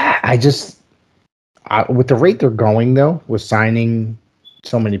 With the rate they're going though, with signing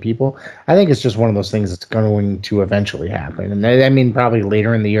so many people. I think it's just one of those things that's going to eventually happen. And I mean, probably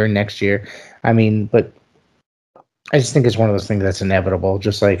later in the year, next year. I mean, but I just think it's one of those things that's inevitable.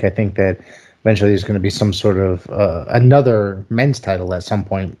 Just like I think that eventually there's going to be some sort of another men's title at some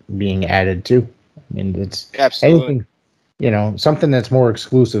point being added too. I mean, it's Absolutely. anything, something that's more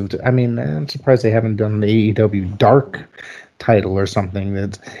exclusive. I mean, I'm surprised they haven't done the AEW Dark title or something.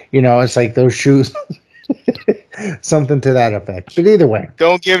 That's, it's like those shoes, something to that effect. But either way,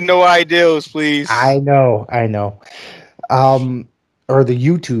 don't give no ideals, please. I know. Or the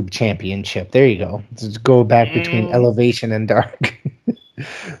YouTube Championship. There you go. Let's go back between Elevation and Dark.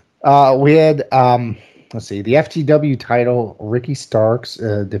 We had, let's see, the FTW title. Ricky Starks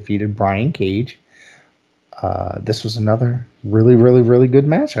defeated Brian Cage. This was another really, really, really good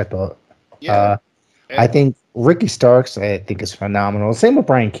match, I thought. Yeah. I think Ricky Starks, I think, is phenomenal. Same with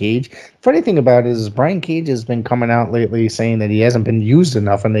Brian Cage. Funny thing about it is Brian Cage has been coming out lately saying that he hasn't been used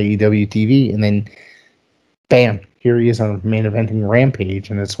enough on the AEW TV, and then, bam, here he is on main eventing Rampage,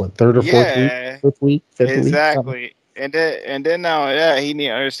 and it's what, third or fourth week, fifth week, exactly. And then now, he need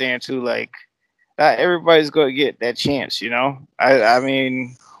to understand too, like, not everybody's going to get that chance, I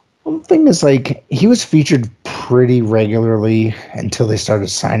mean, well, the thing is, like, he was featured pretty regularly until they started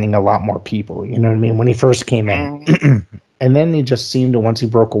signing a lot more people. You know what I mean? When he first came in. And then he just seemed to, once he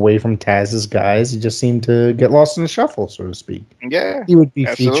broke away from Taz's guys, he just seemed to get lost in the shuffle, so to speak. Yeah. He would be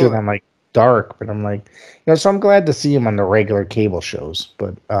featured on, like, Dark, but I'm like, so I'm glad to see him on the regular cable shows.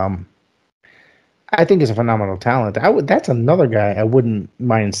 But I think he's a phenomenal talent. That's another guy I wouldn't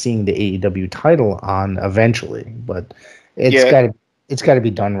mind seeing the AEW title on eventually, but it's got to be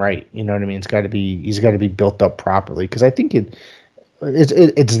done right. You know what I mean? He's got to be built up properly, because I think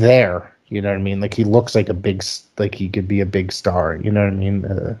it's there. You know what I mean? Like, he looks like like he could be a big star. You know what I mean?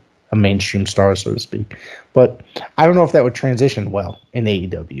 A mainstream star, so to speak. But I don't know if that would transition well in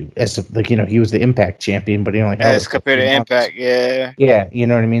AEW. As like, he was the Impact champion, but he only had as compared to Impact, yeah. You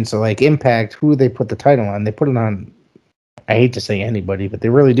know what I mean? So like Impact, who they put the title on? They put it on. I hate to say anybody, but they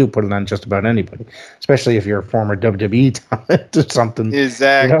really do put it on just about anybody, especially if you're a former WWE talent or something.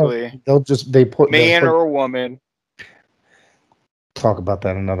 Exactly. They put man or woman. Talk about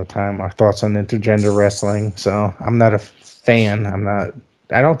that another time. Our thoughts on intergender wrestling. So I'm not a fan.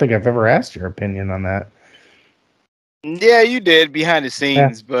 I don't think I've ever asked your opinion on that. Yeah, you did behind the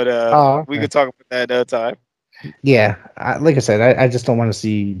scenes, but okay. We could talk about that another time. Yeah, like I said, I just don't want to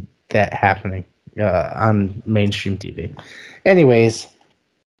see that happening on mainstream TV. Anyways,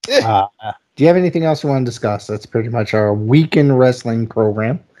 do you have anything else you want to discuss? That's pretty much our weekend wrestling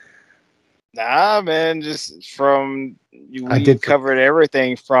program. Nah, man, just from we covered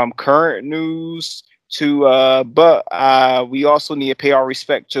everything from current news to but we also need to pay our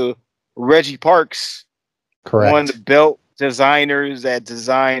respect to Reggie Parks. Correct. One of the belt designers that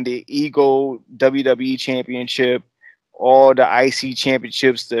designed the Eagle WWE Championship, all the IC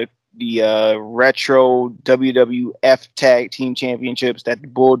championships, the retro WWF Tag Team Championships that the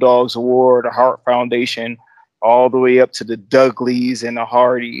Bulldogs wore, the Hart Foundation, all the way up to the Dudleys and the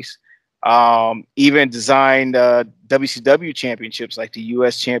Hardys. Even designed WCW championships like the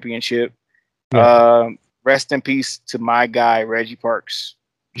US Championship. Yeah. Rest in peace to my guy, Reggie Parks.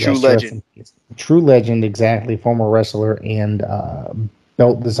 True legend. True legend, exactly. Former wrestler and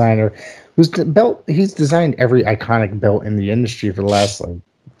belt designer. He's designed every iconic belt in the industry for the last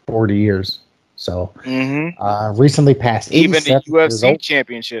 40 years. So recently passed. Even the UFC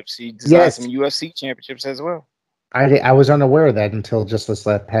championships. He designed some UFC championships as well. I was unaware of that until just this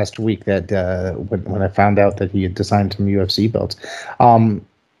past week that when I found out that he had designed some UFC belts.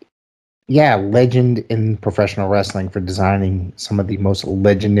 Legend in professional wrestling for designing some of the most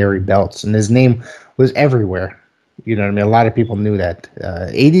legendary belts, and his name was everywhere. You know what I mean? A lot of people knew that.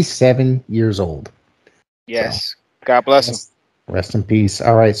 87 years old. Yes. So, God bless him. Rest in peace.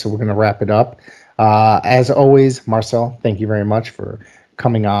 All right, so we're going to wrap it up. As always, Marcel, thank you very much for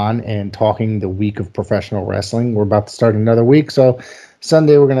coming on and talking the week of professional wrestling. We're about to start another week, so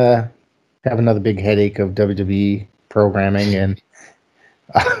Sunday we're going to have another big headache of WWE programming and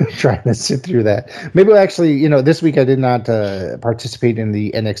trying to sit through that. Maybe we'll actually, this week I did not participate in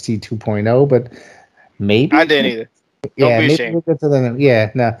the NXT 2.0, but maybe I didn't either. Yeah, maybe we'll get to them. Yeah,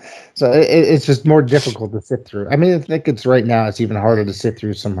 no. So it's just more difficult to sit through. I mean, I think it's right now. It's even harder to sit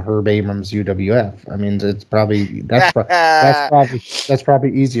through some Herb Abrams UWF. I mean, it's probably that's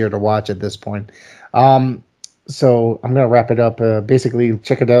probably easier to watch at this point. So I'm gonna wrap it up. Basically,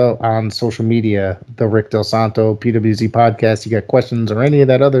 check it out on social media. The Rick Del Santo PWZ podcast. You got questions or any of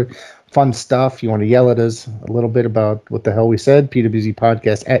that other fun stuff? You want to yell at us a little bit about what the hell we said? PWZ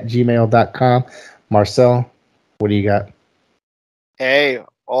podcast @gmail.com. Marcel, what do you got? Hey,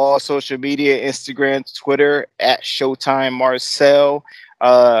 all social media, Instagram, Twitter, at Showtime Marcel.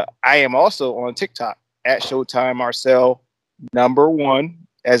 I am also on TikTok at Showtime Marcel #1,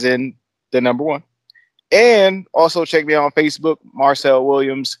 as in the number one. And also check me out on Facebook, Marcel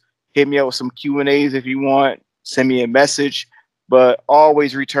Williams. Hit me up with some Q&As if you want. Send me a message. But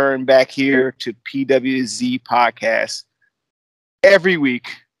always return back here to PWZ Podcast every week.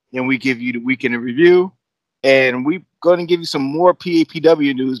 And we give you the weekend in review. And we're going to give you some more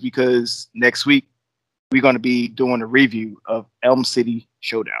PAPW news because next week we're going to be doing a review of Elm City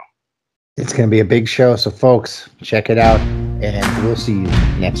Showdown. It's going to be a big show. So, folks, check it out. And we'll see you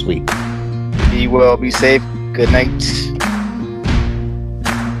next week. Be well, be safe. Good night.